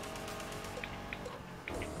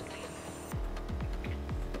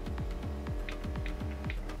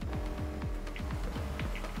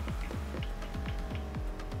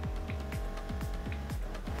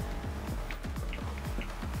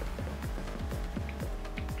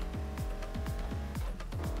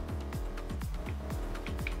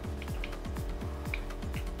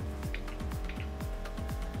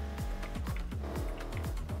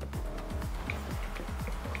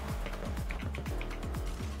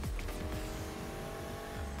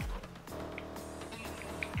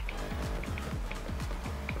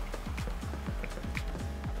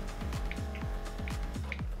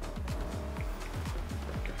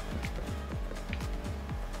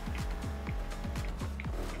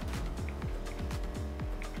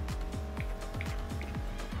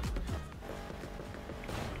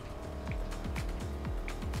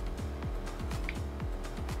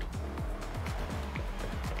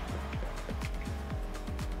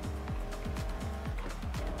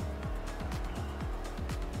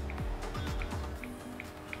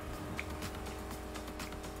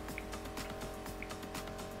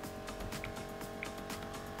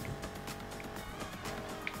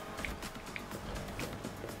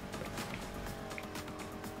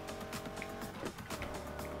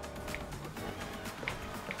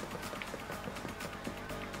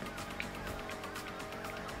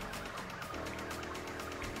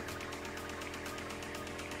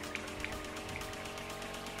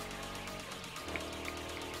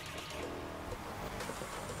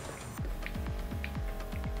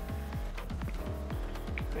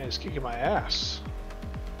 Man, he's kicking my ass.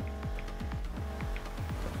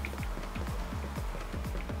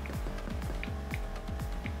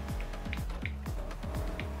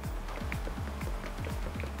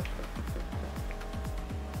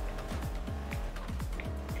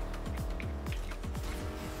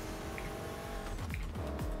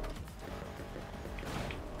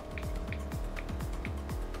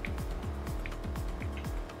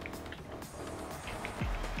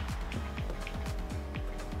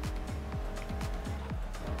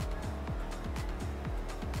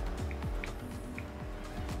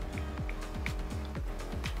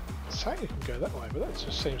 Saying you can go that way, but that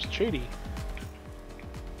just seems cheaty.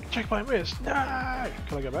 Checkpoint missed. No!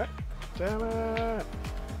 Can I go back? Damn it!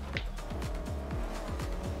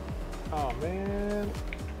 Oh man,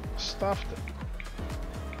 stuffed it.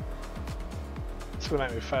 It's gonna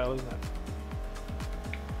make me fail, isn't it?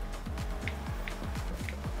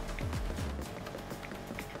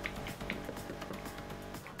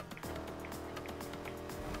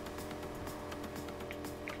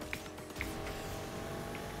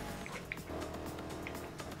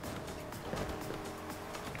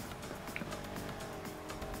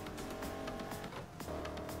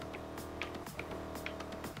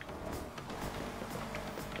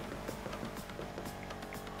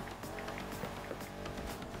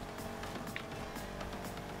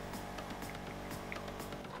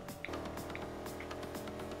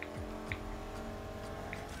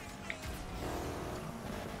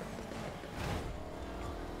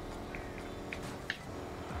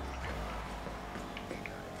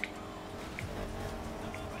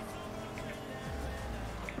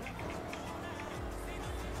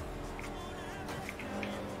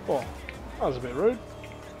 Oh, that was a bit rude.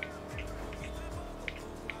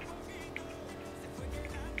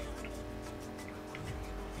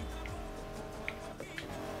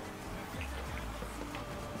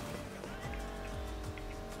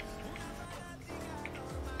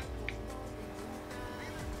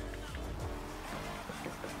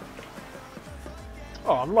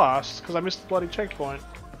 Oh, I'm lost because I missed the bloody checkpoint.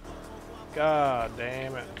 God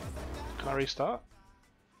damn it. Can I restart?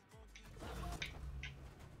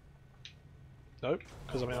 Nope,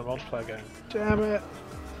 because I'm in a multiplayer game. Damn it!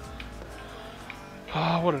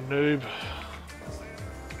 Ah, oh, what a noob.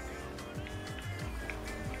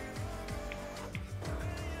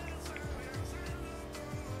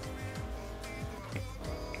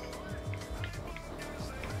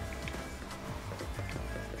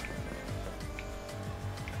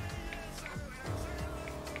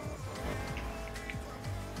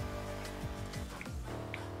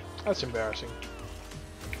 That's embarrassing.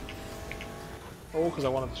 All because I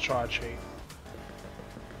wanted to try a cheat.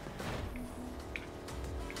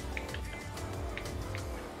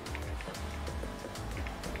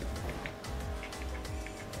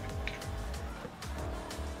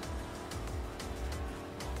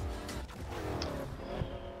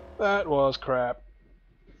 That was crap.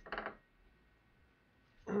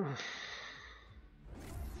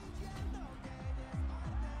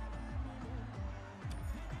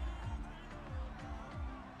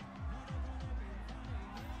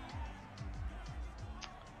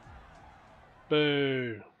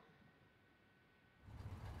 Boo.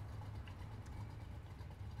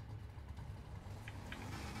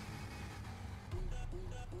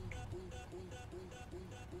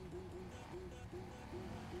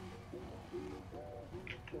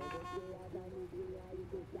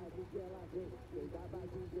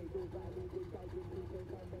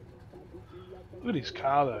 Look at his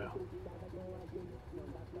car though.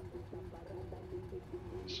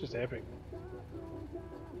 It's just epic.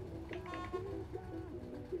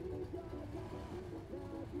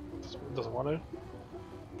 Doesn't want to.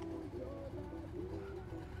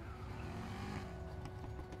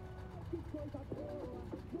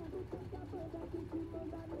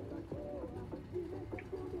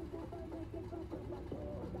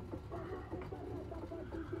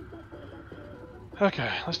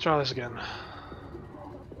 Okay, let's try this again.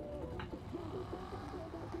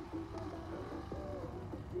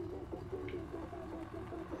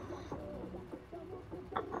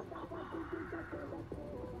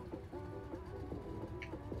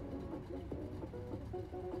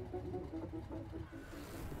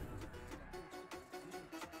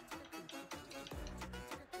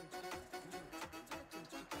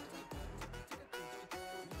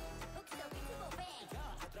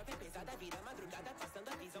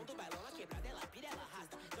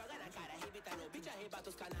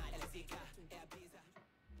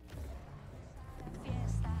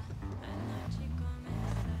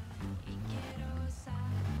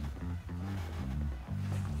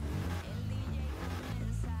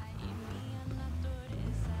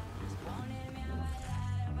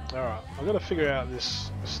 Alright, I've got to figure out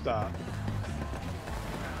this start.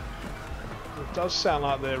 It does sound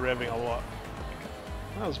like they're revving a lot.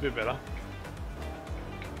 That was a bit better.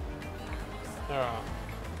 Alright.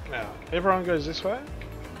 Now, everyone goes this way?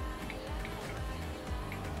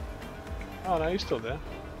 Oh no, he's still there.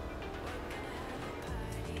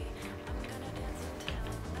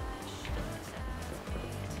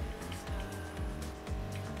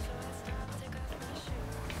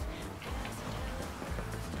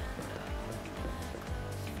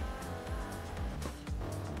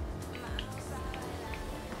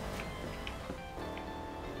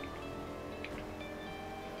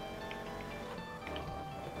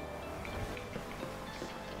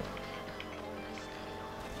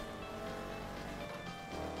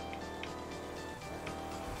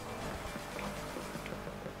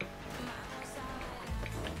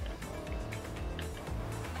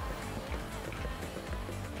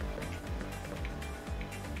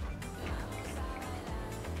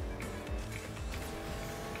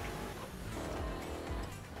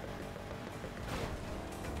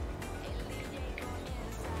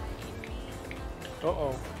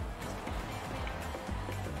 Uh-oh.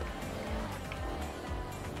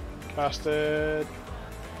 Bastard.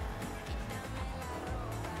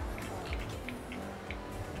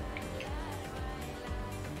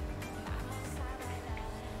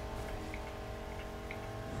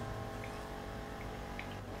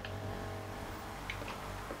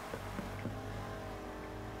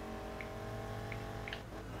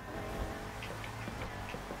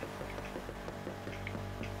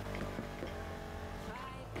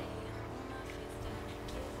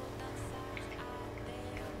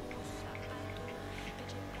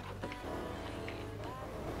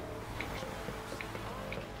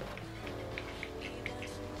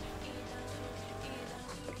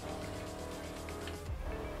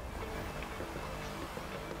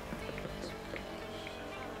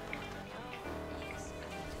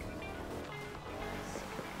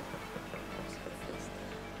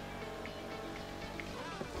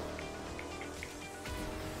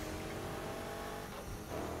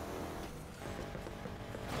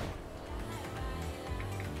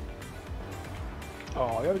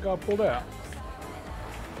 Oh, the other guy pulled out.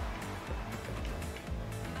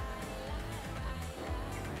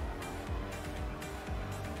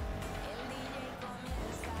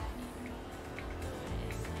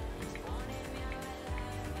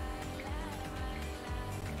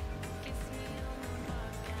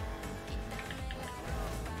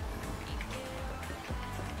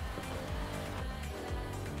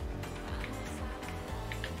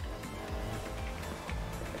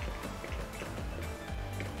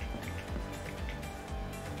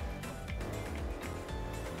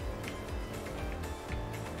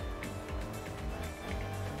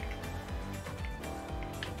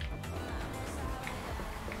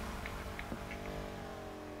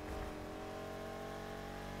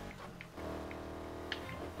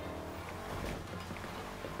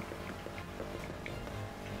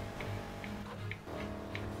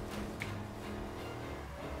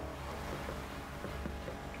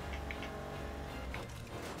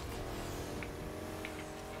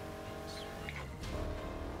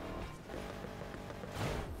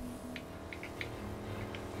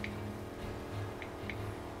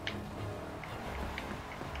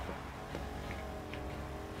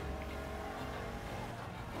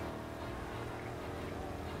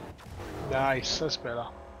 Nice, that's better.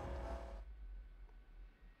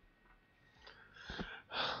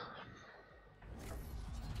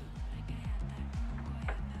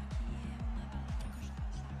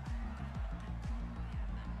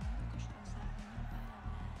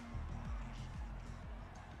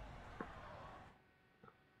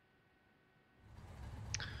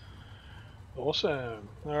 Awesome.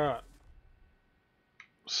 Alright.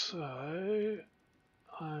 So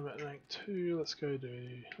I'm at rank 2. Let's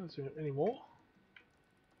do any more?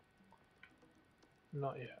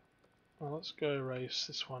 Not yet. Well, let's go race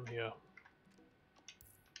this one here.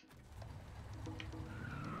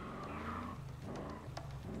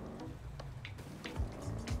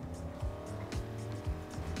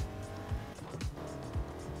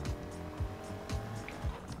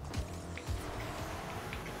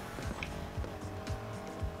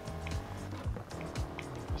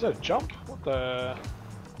 Is that a jump? What the?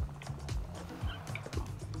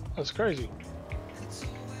 That's crazy.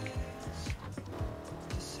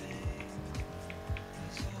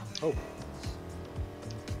 Oh.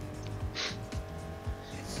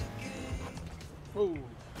 Whoa.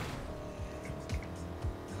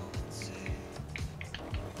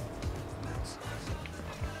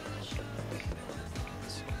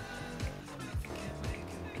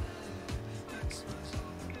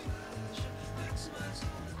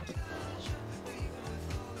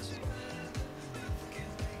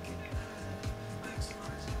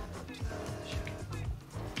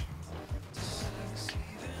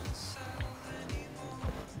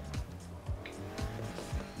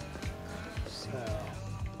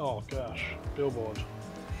 Oh gosh, billboard.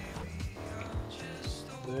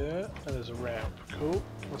 There, and there's a ramp. Cool,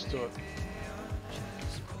 let's do it.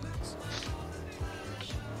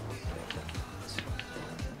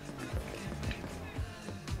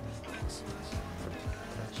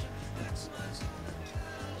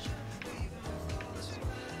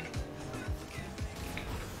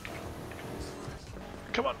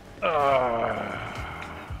 Come on.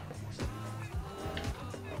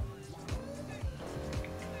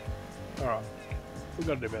 Alright, we've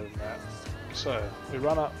got to do better than that. So, we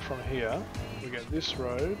run up from here, we get this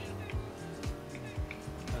road,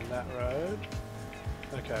 and that road.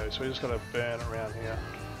 Okay, so we just got to burn around here.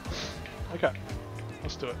 Okay,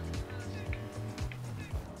 let's do it.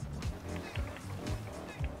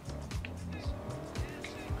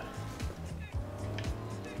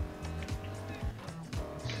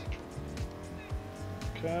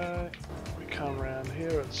 Okay, we come around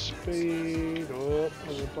here at speed. Oh,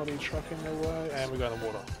 there's a bloody truck in the way, and we go in the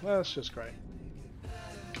water. That's just great.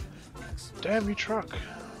 Damn you, truck!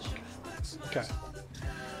 Okay.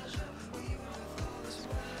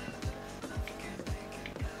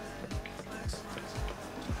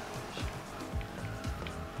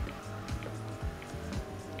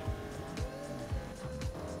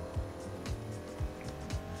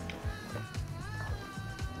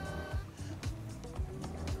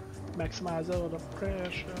 Maximize all the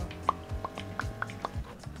pressure.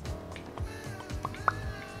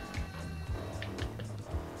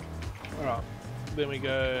 Alright, then we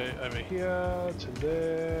go over here to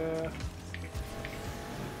there.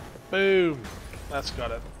 Boom! That's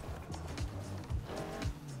got it.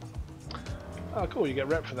 Oh cool, you get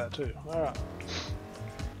rep for that too. Alright.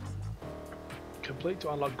 Complete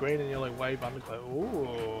to unlock green and yellow wave underglow.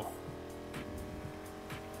 Ooh.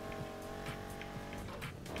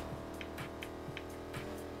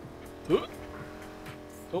 Ooh.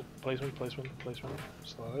 Oh, placement.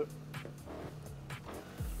 Slow.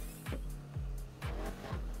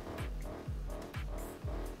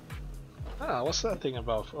 Ah, what's that thing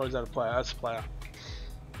above? Or is that a player? That's a player.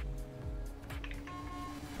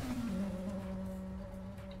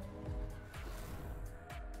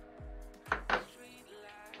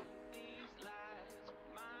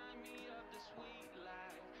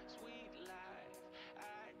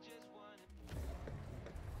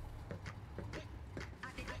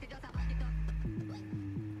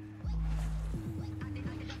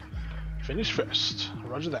 Finish first.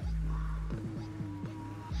 Roger that.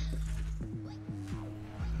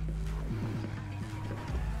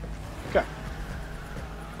 Okay.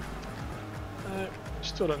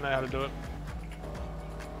 Still don't know how to do it.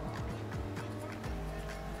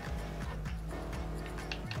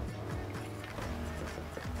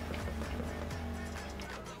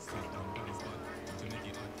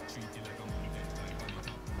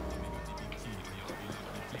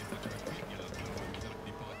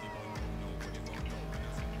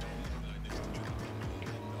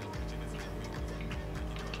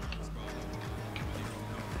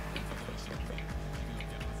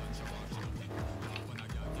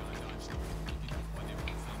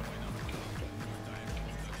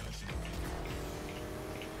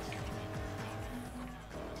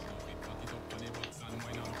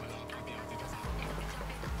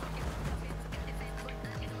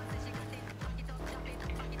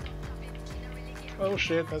 Oh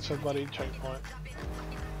shit, that's a bloody checkpoint.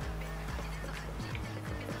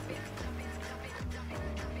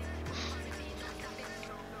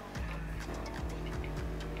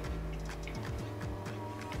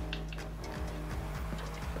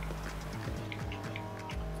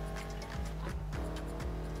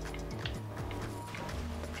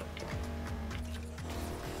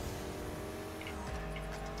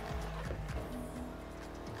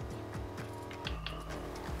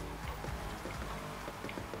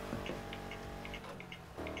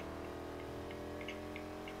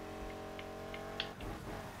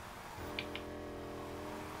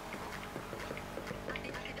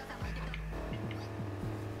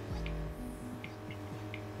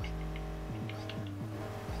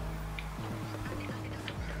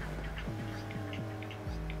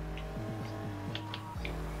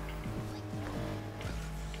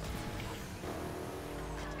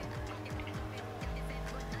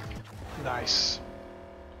 Nice.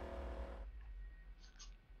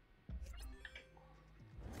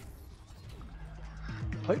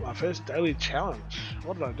 Complete my first daily challenge.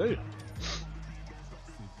 What did I do?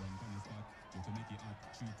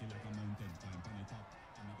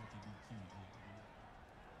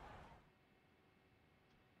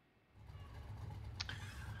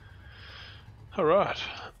 Alright,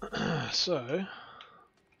 so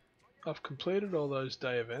I've completed all those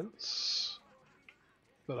day events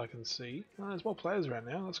that I can see. Oh, there's more players around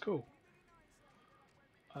now, that's cool.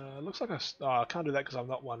 Looks like I can't do that because I'm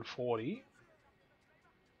not 140.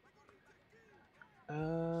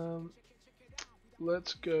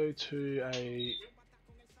 Let's go to a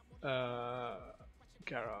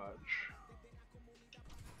garage.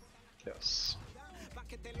 Yes.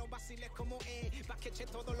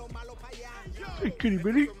 Hey, kitty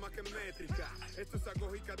bitty.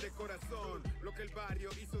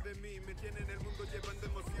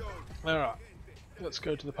 Alright, let's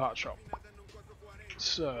go to the part shop.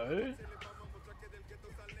 So,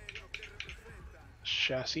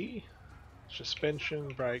 chassis, suspension,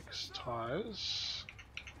 brakes, tires,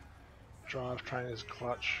 drivetrains,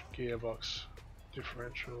 clutch, gearbox,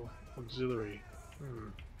 differential, auxiliary.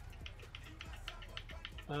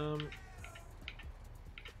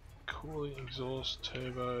 Cooling, exhaust,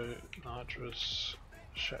 turbo, nitrous,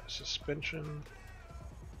 suspension.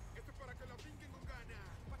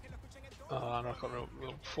 And I've got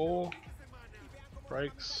level 4.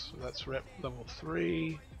 Brakes, that's rep level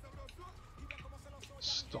 3.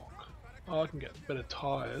 Stock. Oh, I can get better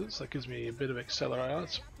tyres, that gives me a bit of acceleration.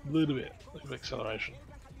 It's a little bit of acceleration.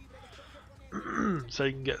 So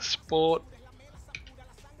you can get sport.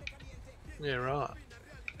 Yeah, right.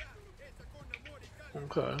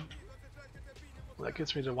 Okay. That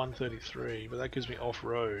gets me to 133, but that gives me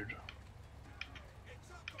off-road.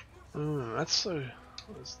 That's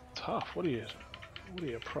tough. What do you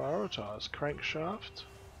prioritize? Crankshaft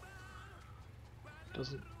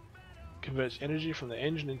doesn't converts energy from the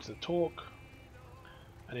engine into the torque.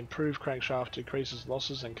 An improved crankshaft decreases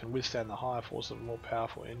losses and can withstand the higher force of a more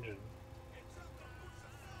powerful engine.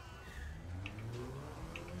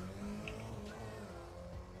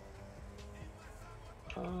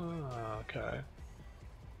 Ah, okay.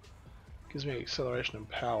 Gives me acceleration and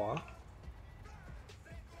power.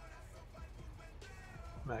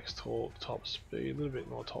 Max torque, top speed, a little bit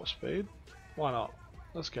more top speed. Why not?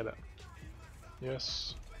 Let's get it.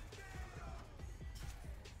 Yes.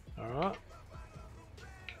 Alright.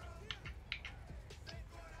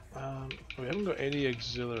 We haven't got any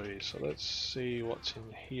auxiliaries, so let's see what's in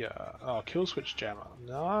here. Oh, kill switch jammer.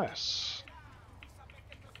 Nice.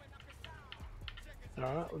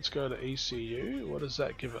 Alright, let's go to ECU. What does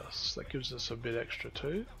that give us? That gives us a bit extra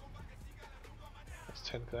too. That's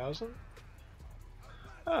 10,000.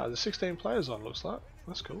 Ah, there's 16 players on, looks like.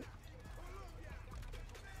 That's cool.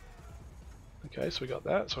 Okay, so we got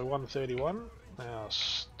that. So 131. Now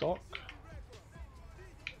stock.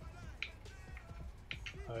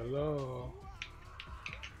 Hello.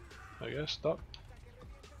 I guess stock.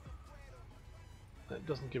 That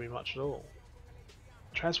doesn't give me much at all.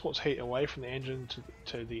 Transports heat away from the engine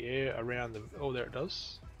to the air around the. Oh, there it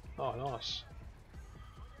does. Oh, nice.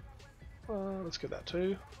 Let's get that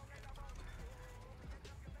too.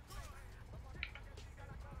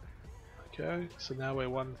 Okay, so now we're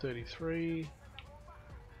 133.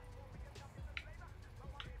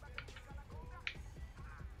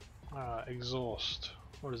 Exhaust.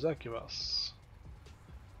 What does that give us?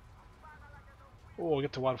 Oh, we'll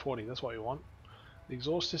get to 140. That's what we want. The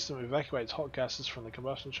exhaust system evacuates hot gases from the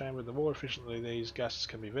combustion chamber. The more efficiently these gases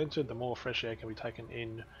can be vented, the more fresh air can be taken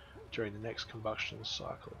in during the next combustion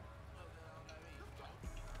cycle.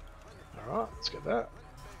 Alright, let's get that.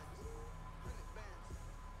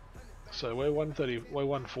 So we're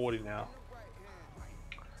 140 now.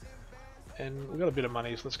 And we've got a bit of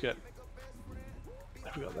money, so let's get...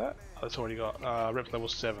 Have we got that? Oh, that's already got rep level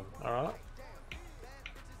 7. Alright.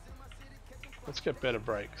 Let's get better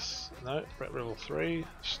brakes. No, rep level 3,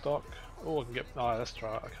 stock. Oh, I can get... Oh, that's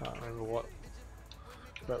right, I can't remember what.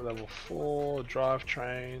 Rep level 4,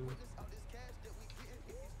 drivetrain.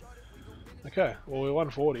 Okay, well we're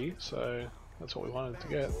 140, so that's what we wanted to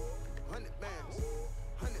get.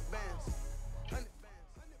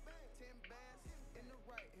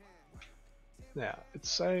 Now, it's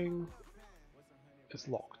saying it's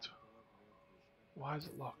locked. Why is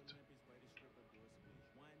it locked?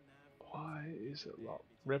 Why is it locked?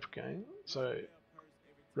 Rep gain, so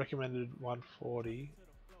recommended 140.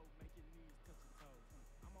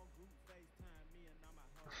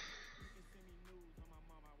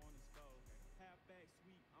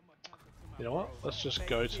 You know what? Let's just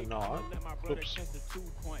go tonight. Oops.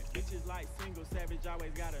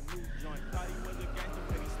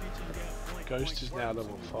 Ghost is now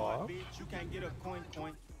level 5.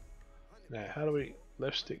 Now, how do we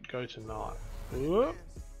left stick go tonight? Whoop.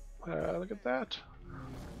 Look at that.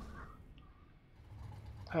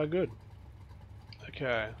 How good.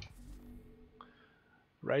 Okay.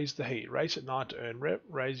 Raise the heat. Race at night to earn rep.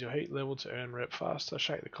 Raise your heat level to earn rep faster.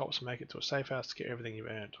 Shake the cops and make it to a safe house to get everything you've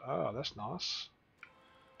earned. Oh, that's nice.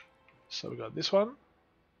 So we got this one.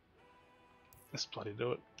 Let's bloody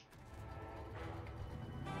do it.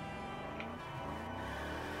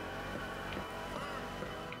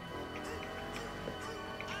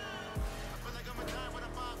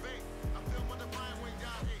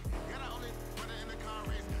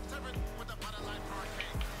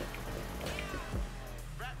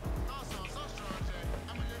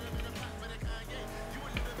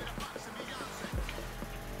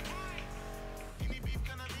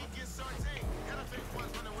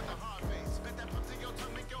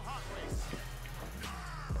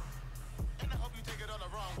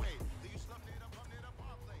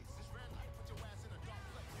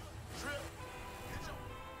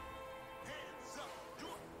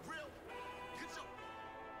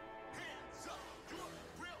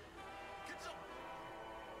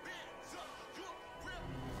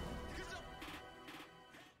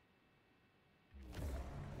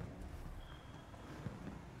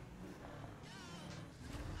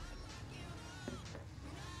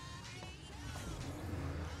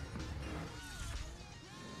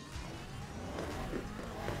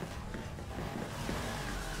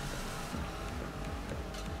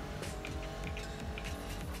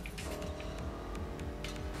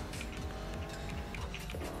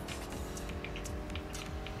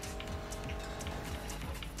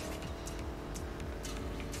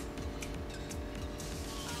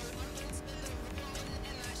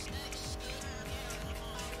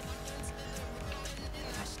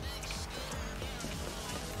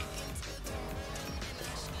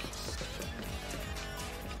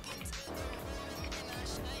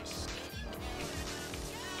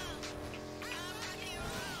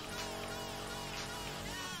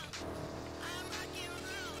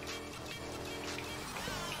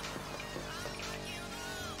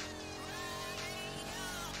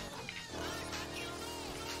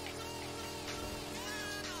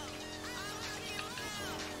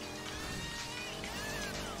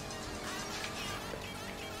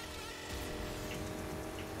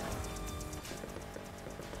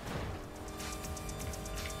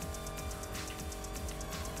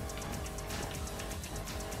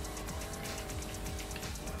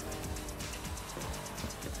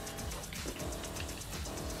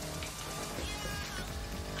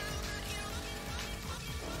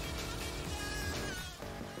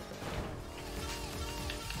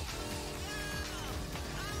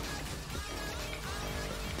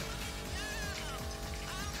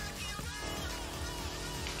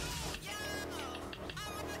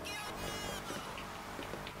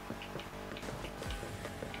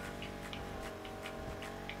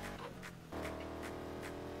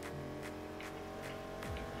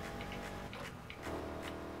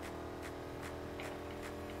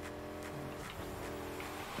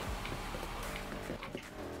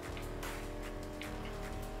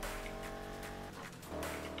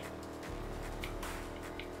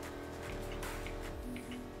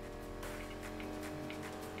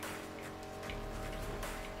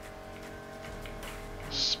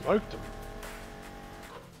 Smoked him.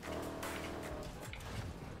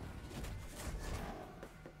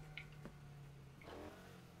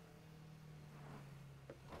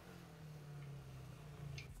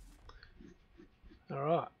 All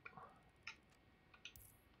right.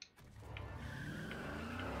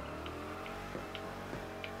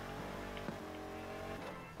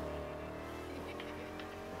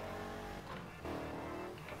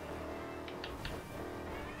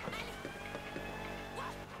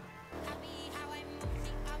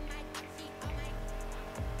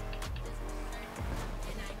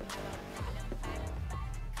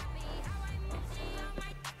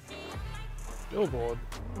 Billboard?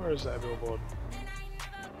 Where is that billboard?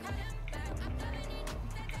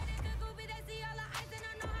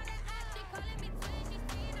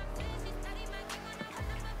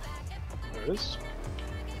 There it is.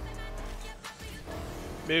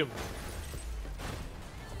 Boom.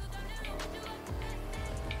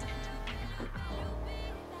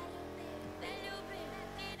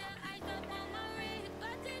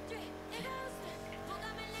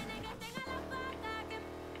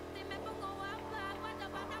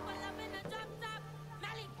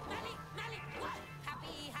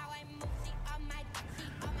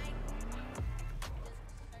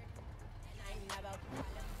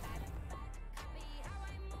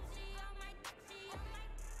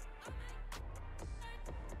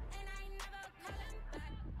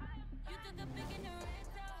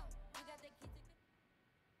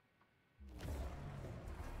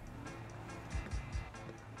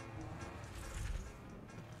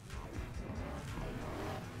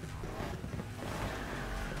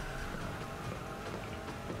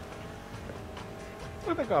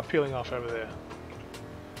 Look at that guy peeling off over there.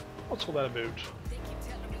 What's all that about?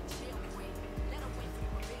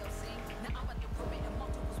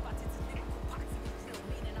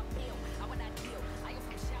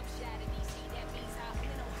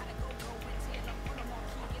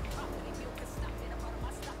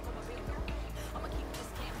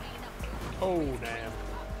 Oh, damn.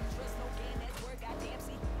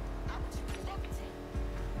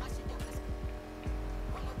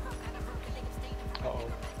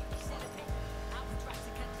 Uh-oh.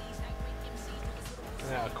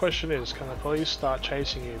 Now, the question is, can the police start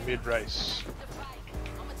chasing you mid-race?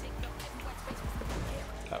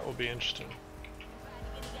 That will be interesting.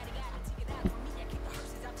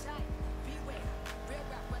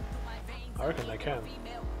 I reckon they can.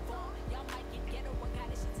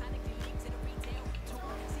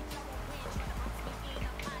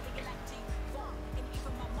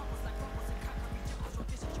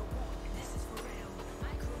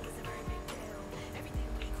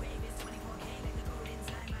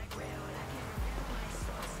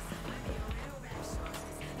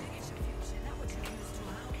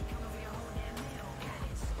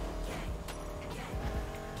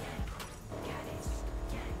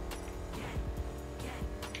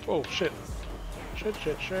 Oh shit. Shit.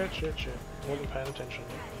 Wasn't paying attention.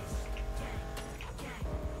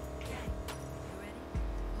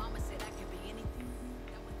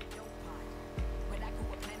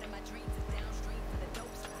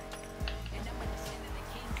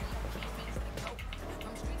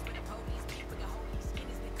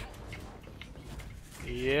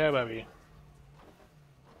 Yeah, baby.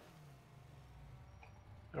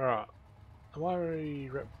 Alright. Am I already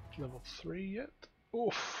rep level 3 yet?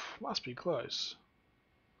 Oof, must be close.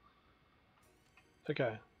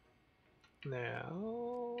 Okay.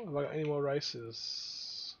 Now, have I got any more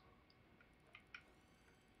races?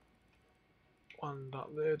 One up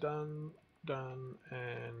there, done,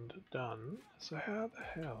 and done. So how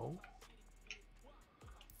the hell?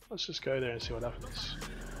 Let's just go there and see what happens.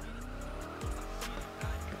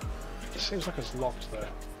 It seems like it's locked though.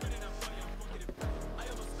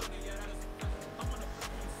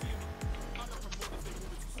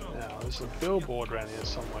 Now, there's a billboard around here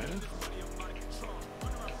somewhere.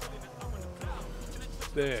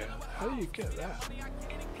 There. How do you get that?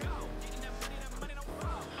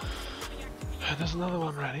 And there's another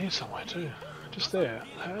one around here somewhere too. Just there.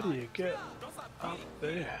 How do you get up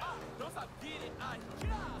there?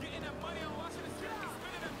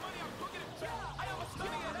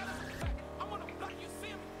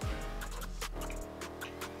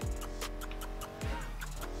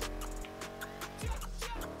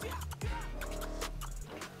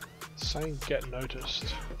 Saying get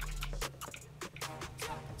noticed.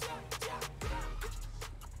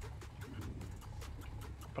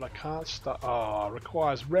 But I can't start. Oh,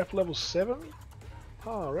 requires rep level 7?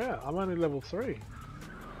 Oh, yeah, I'm only level 3.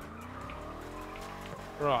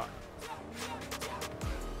 Right.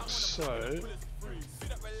 So,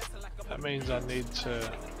 that means I need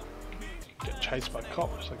to get chased by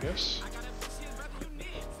cops, I guess.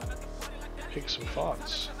 Pick some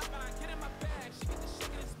fights.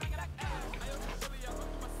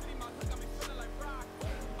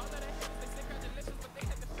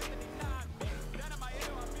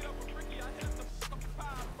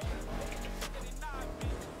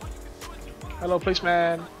 Hello,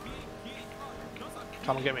 policeman.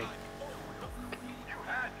 Come and get me.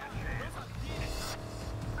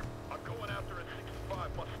 I'm going after a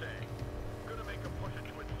 65 Mustang. Gonna make a push it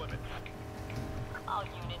to its limits. All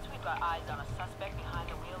units, we've got eyes on a suspect behind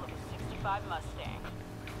the wheel of a 65 Mustang.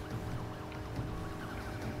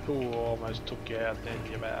 Ooh, almost took you out then,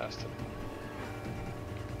 you bastard.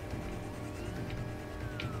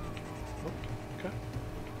 Oh, okay.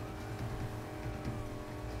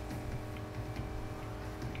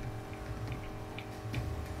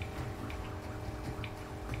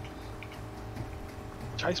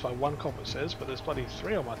 Chased by one cop, it says, but there's bloody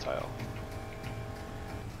 3 on my tail.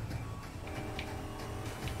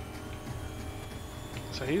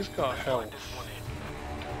 So he's got health.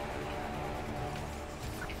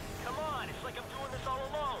 Come on, it's like I'm doing this all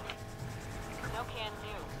alone. No can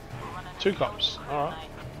do. We're running 2 cops, alright.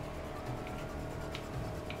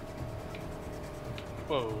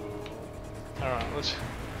 Whoa. Alright, let's...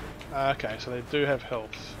 Okay, so they do have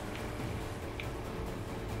health.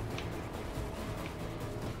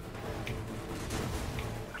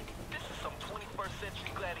 This is some 21st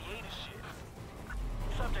century gladiator shit.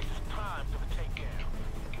 Subject is primed for the takedown.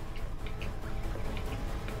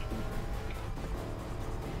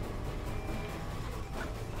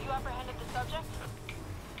 You apprehended the subject?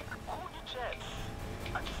 Hold your jets.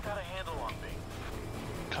 I just got a handle on things.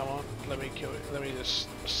 just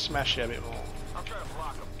smash you a bit more. I'll try to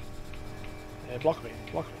block him. Yeah, block me,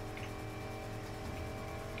 block me.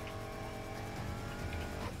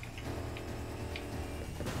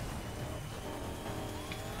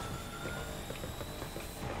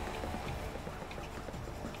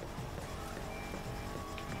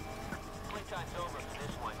 Playtime's over for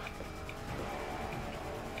this one.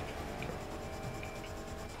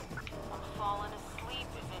 I'm falling asleep.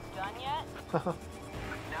 Is it done yet?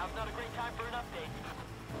 Now's not a great time for an update.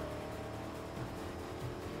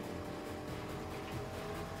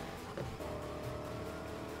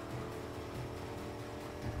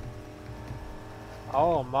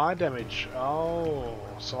 Oh, my damage. Oh,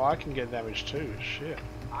 so I can get damage too. Shit.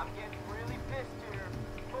 I'm getting really pissed here.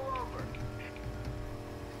 Pull over.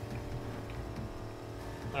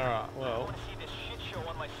 Alright, I well. want to see this shit show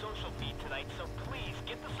on my social feed tonight, so please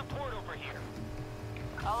get the support over here.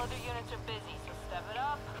 All other units are busy, so step it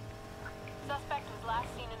up. Suspect was last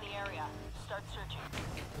seen in the area. Start searching.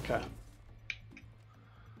 Okay.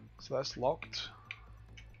 So that's locked.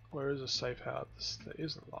 Where is a safe house? This that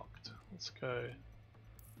isn't locked. Let's go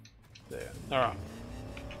there. Alright.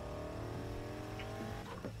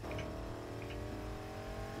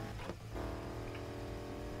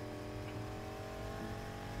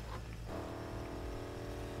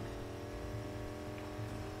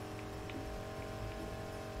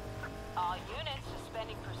 All units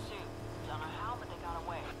suspending pursuit. Don't know how, but they got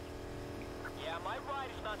away. Yeah, my ride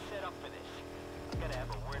is not set up for this. I gotta have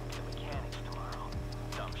a word with the mechanics tomorrow.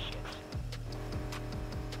 Dumb shits.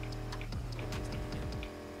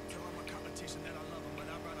 Tell all my competition that I love them, but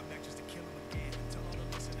I brought them back just to kill them again. Tell all the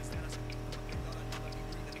listeners that I said they thought I never be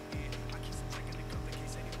breathing again. I keep some drinking to come in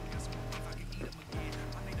case anyone got some more beef, I can eat them again.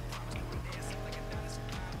 I made a promise to bring their ass up like a dinosaur,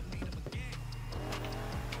 I'ma meet them again.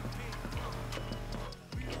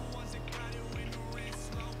 We the ones that got it when the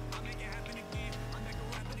rent's slow. I make it happen again, I make it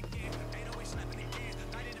happen again. 808 slapping again,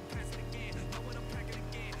 light it and pass it again. Know what I'm packing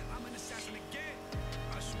again, I'm an assassin again.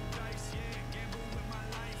 I shoot dice, yeah, gamble with my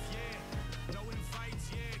life, yeah. No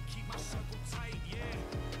invites, yeah, keep my circle tight,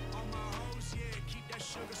 yeah. All my hoes, yeah, keep that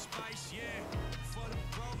sugar spice, yeah. For the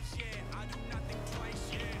bros, yeah, I do nothing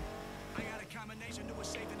twice, yeah. I got a combination, do a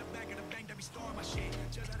safe in the back of the bank that be storing my shit.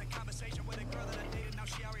 Just had a conversation with a girl that I dated, now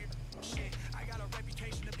she out here shit. I got a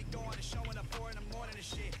reputation to be going and showing up 4 in the morning and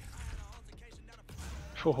shit.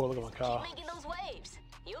 Oh, look at my car. Keep making those waves.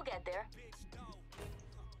 You'll get there.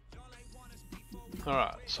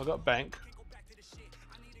 Alright, so I got bank.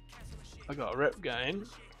 I got a rep gain.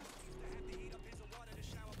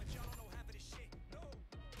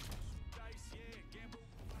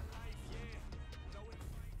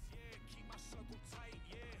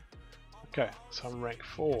 Okay, so I'm rank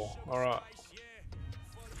 4. Alright.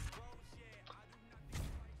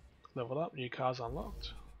 Level up, new cars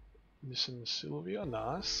unlocked. Nissan Silvia,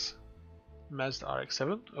 nice. Mazda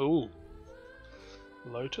RX-7, ooh.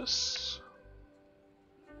 Lotus.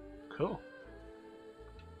 Cool.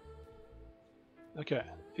 Okay,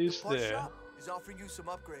 is Parts there... shop is offering you some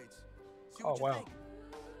upgrades. See Oh what you wow. think.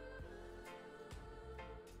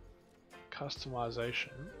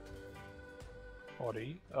 Customization.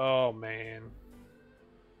 Body. Oh man.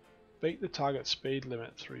 Beat the target speed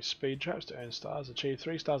limit through speed traps to earn stars. Achieve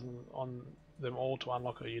 3 stars on them all to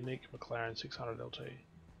unlock a unique McLaren 600 LT.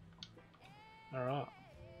 Alright.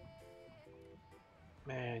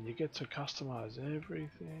 Man, you get to customize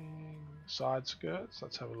everything. Side skirts,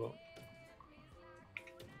 let's have a look.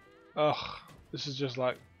 Ugh, this is just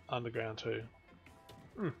like Underground 2.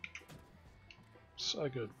 So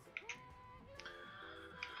good.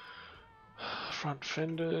 Front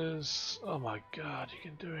fenders, oh my god, you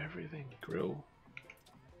can do everything. Grill.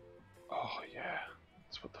 Oh yeah,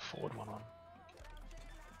 let's put the forward one on.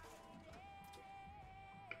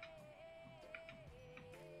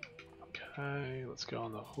 Okay, let's go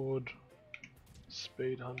on the hood.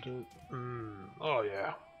 Speed hunter. Oh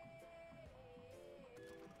yeah.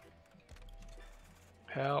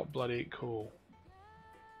 How bloody cool.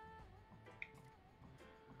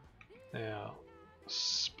 Now,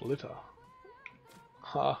 splitter.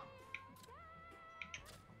 Huh.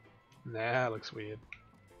 Nah, looks weird.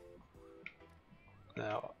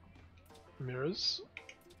 Now, mirrors.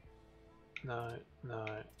 No, no.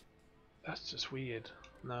 That's just weird.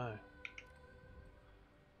 No.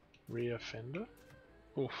 Rear fender.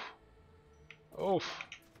 Oof. Oof.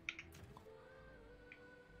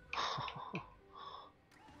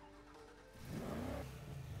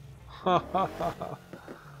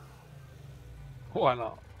 Why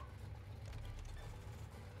not?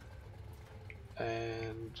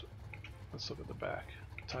 And let's look at the back.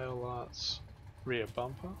 Tail lights, rear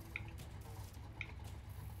bumper.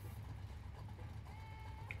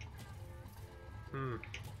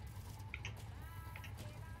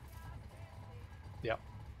 Yep.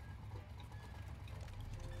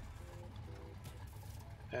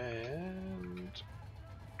 And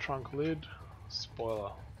trunk lid,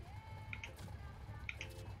 spoiler.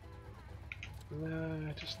 No,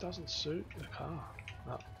 it just doesn't suit the car.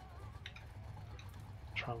 No.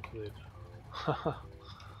 Trunk lid.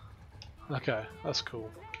 Okay, that's cool.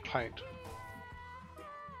 Paint.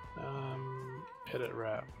 Edit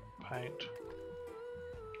wrap. Paint.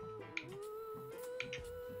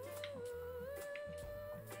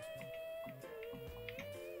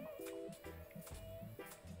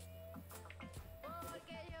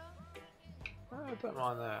 I don't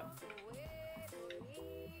mind that.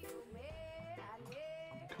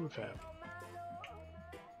 Confirm.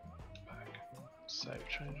 Back. Save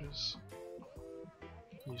changes.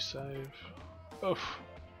 New save. Oof,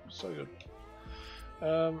 so good.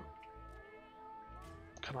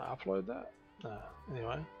 Can I upload that? No.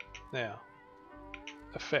 Anyway, now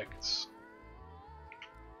effects.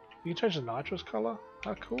 You can change the nitrous color.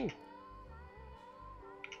 How cool.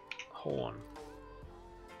 Horn.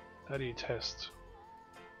 How do you test?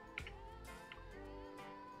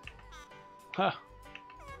 Ha.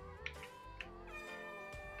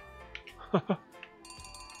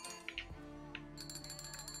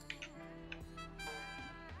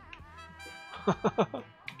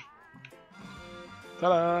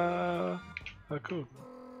 Ta-da! Oh, cool.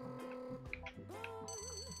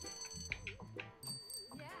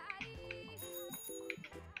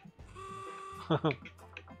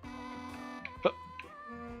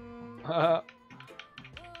 That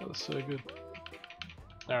was so good.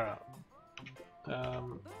 Alright.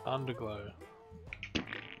 Underglow.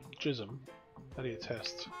 Jism. How do you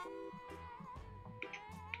test?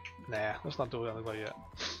 Nah, let's not do underglow yet.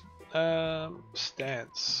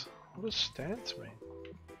 Stance. What does stance mean?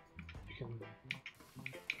 You can...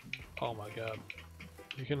 Oh my god.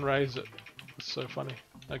 You can raise it. It's so funny.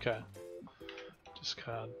 Okay.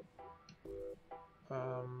 Discard.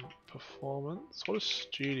 Performance. What is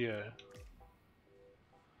studio?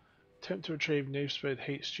 Attempt to retrieve Need Speed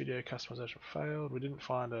Heat Studio customization failed. We didn't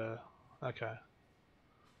find a... Okay.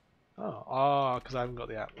 Oh, because I haven't got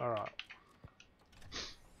the app. Alright.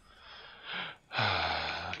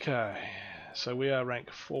 Okay. So we are rank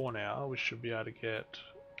 4 now. We should be able to get...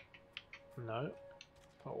 No.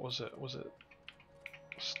 What was it? Was it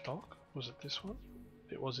stock? Was it this one?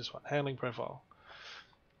 It was this one. Handling profile.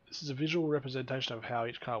 This is a visual representation of how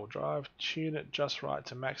each car will drive. Tune it just right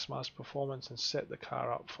to maximize performance and set the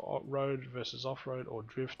car up for road versus off-road or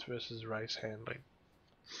drift versus race handling.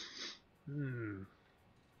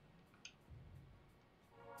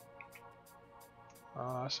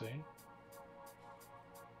 Ah, I see.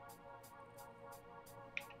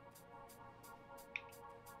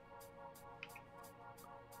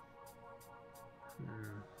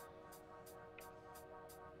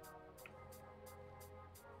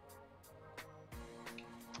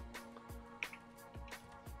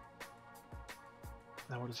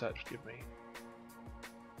 Now what does that give me?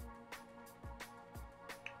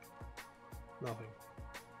 Nothing.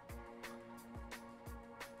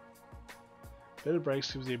 Better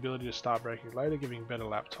brakes gives the ability to start braking later, giving better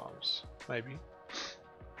lap times. Maybe.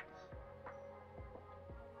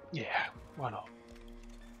 Yeah, why not?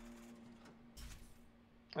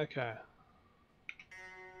 Okay.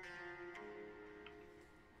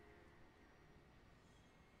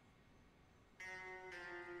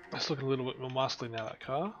 It's looking a little bit more muscly now, that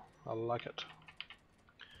car. I like it.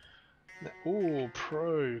 Ooh,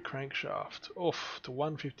 Pro crankshaft. Oof, to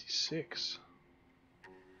 156.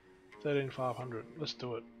 13,500. Let's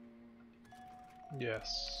do it.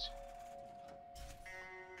 Yes.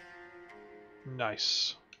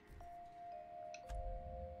 Nice.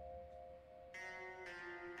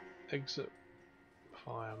 Exit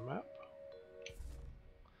fire map.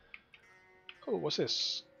 Oh, what's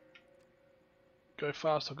this? Go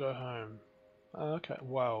fast or go home. Oh, okay,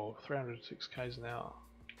 wow, 306 k's an hour.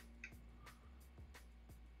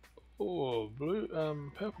 Oh, blue,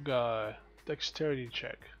 purple guy. Dexterity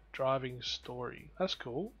check. Driving story. That's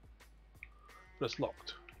cool. But it's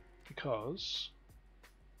locked. Because...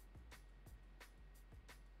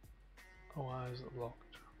 Oh, why is it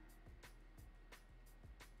locked?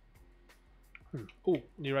 Oh,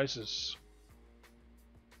 new races.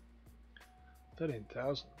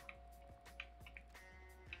 13,000.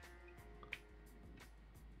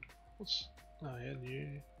 What's... Oh yeah,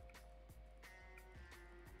 new...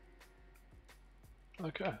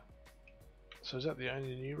 Okay. So is that the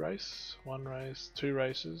only new race? One race, two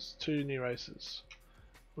races, two new races.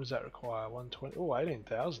 What does that require? 120? Oh,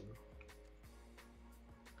 18,000.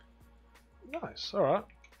 Nice, alright.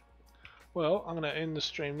 Well, I'm going to end the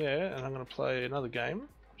stream there, and I'm going to play another game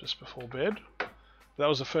just before bed. That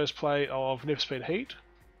was the first play of Need for Speed Heat.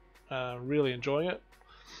 Really enjoying it.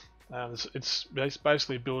 It's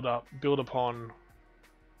basically build upon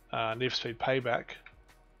Need for Speed Payback,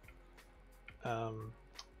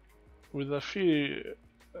 with a few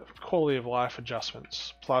quality of life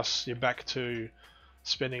adjustments. Plus, you're back to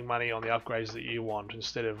spending money on the upgrades that you want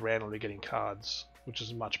instead of randomly getting cards, which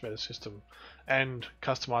is a much better system, and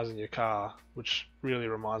customizing your car, which really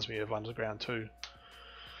reminds me of Underground 2.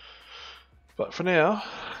 But for now,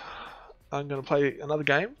 I'm going to play another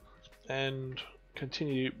game and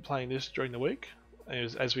continue playing this during the week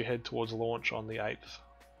as we head towards launch on the 8th.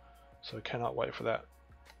 So cannot wait for that.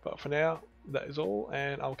 But for now, that is all,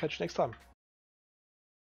 and I'll catch you next time.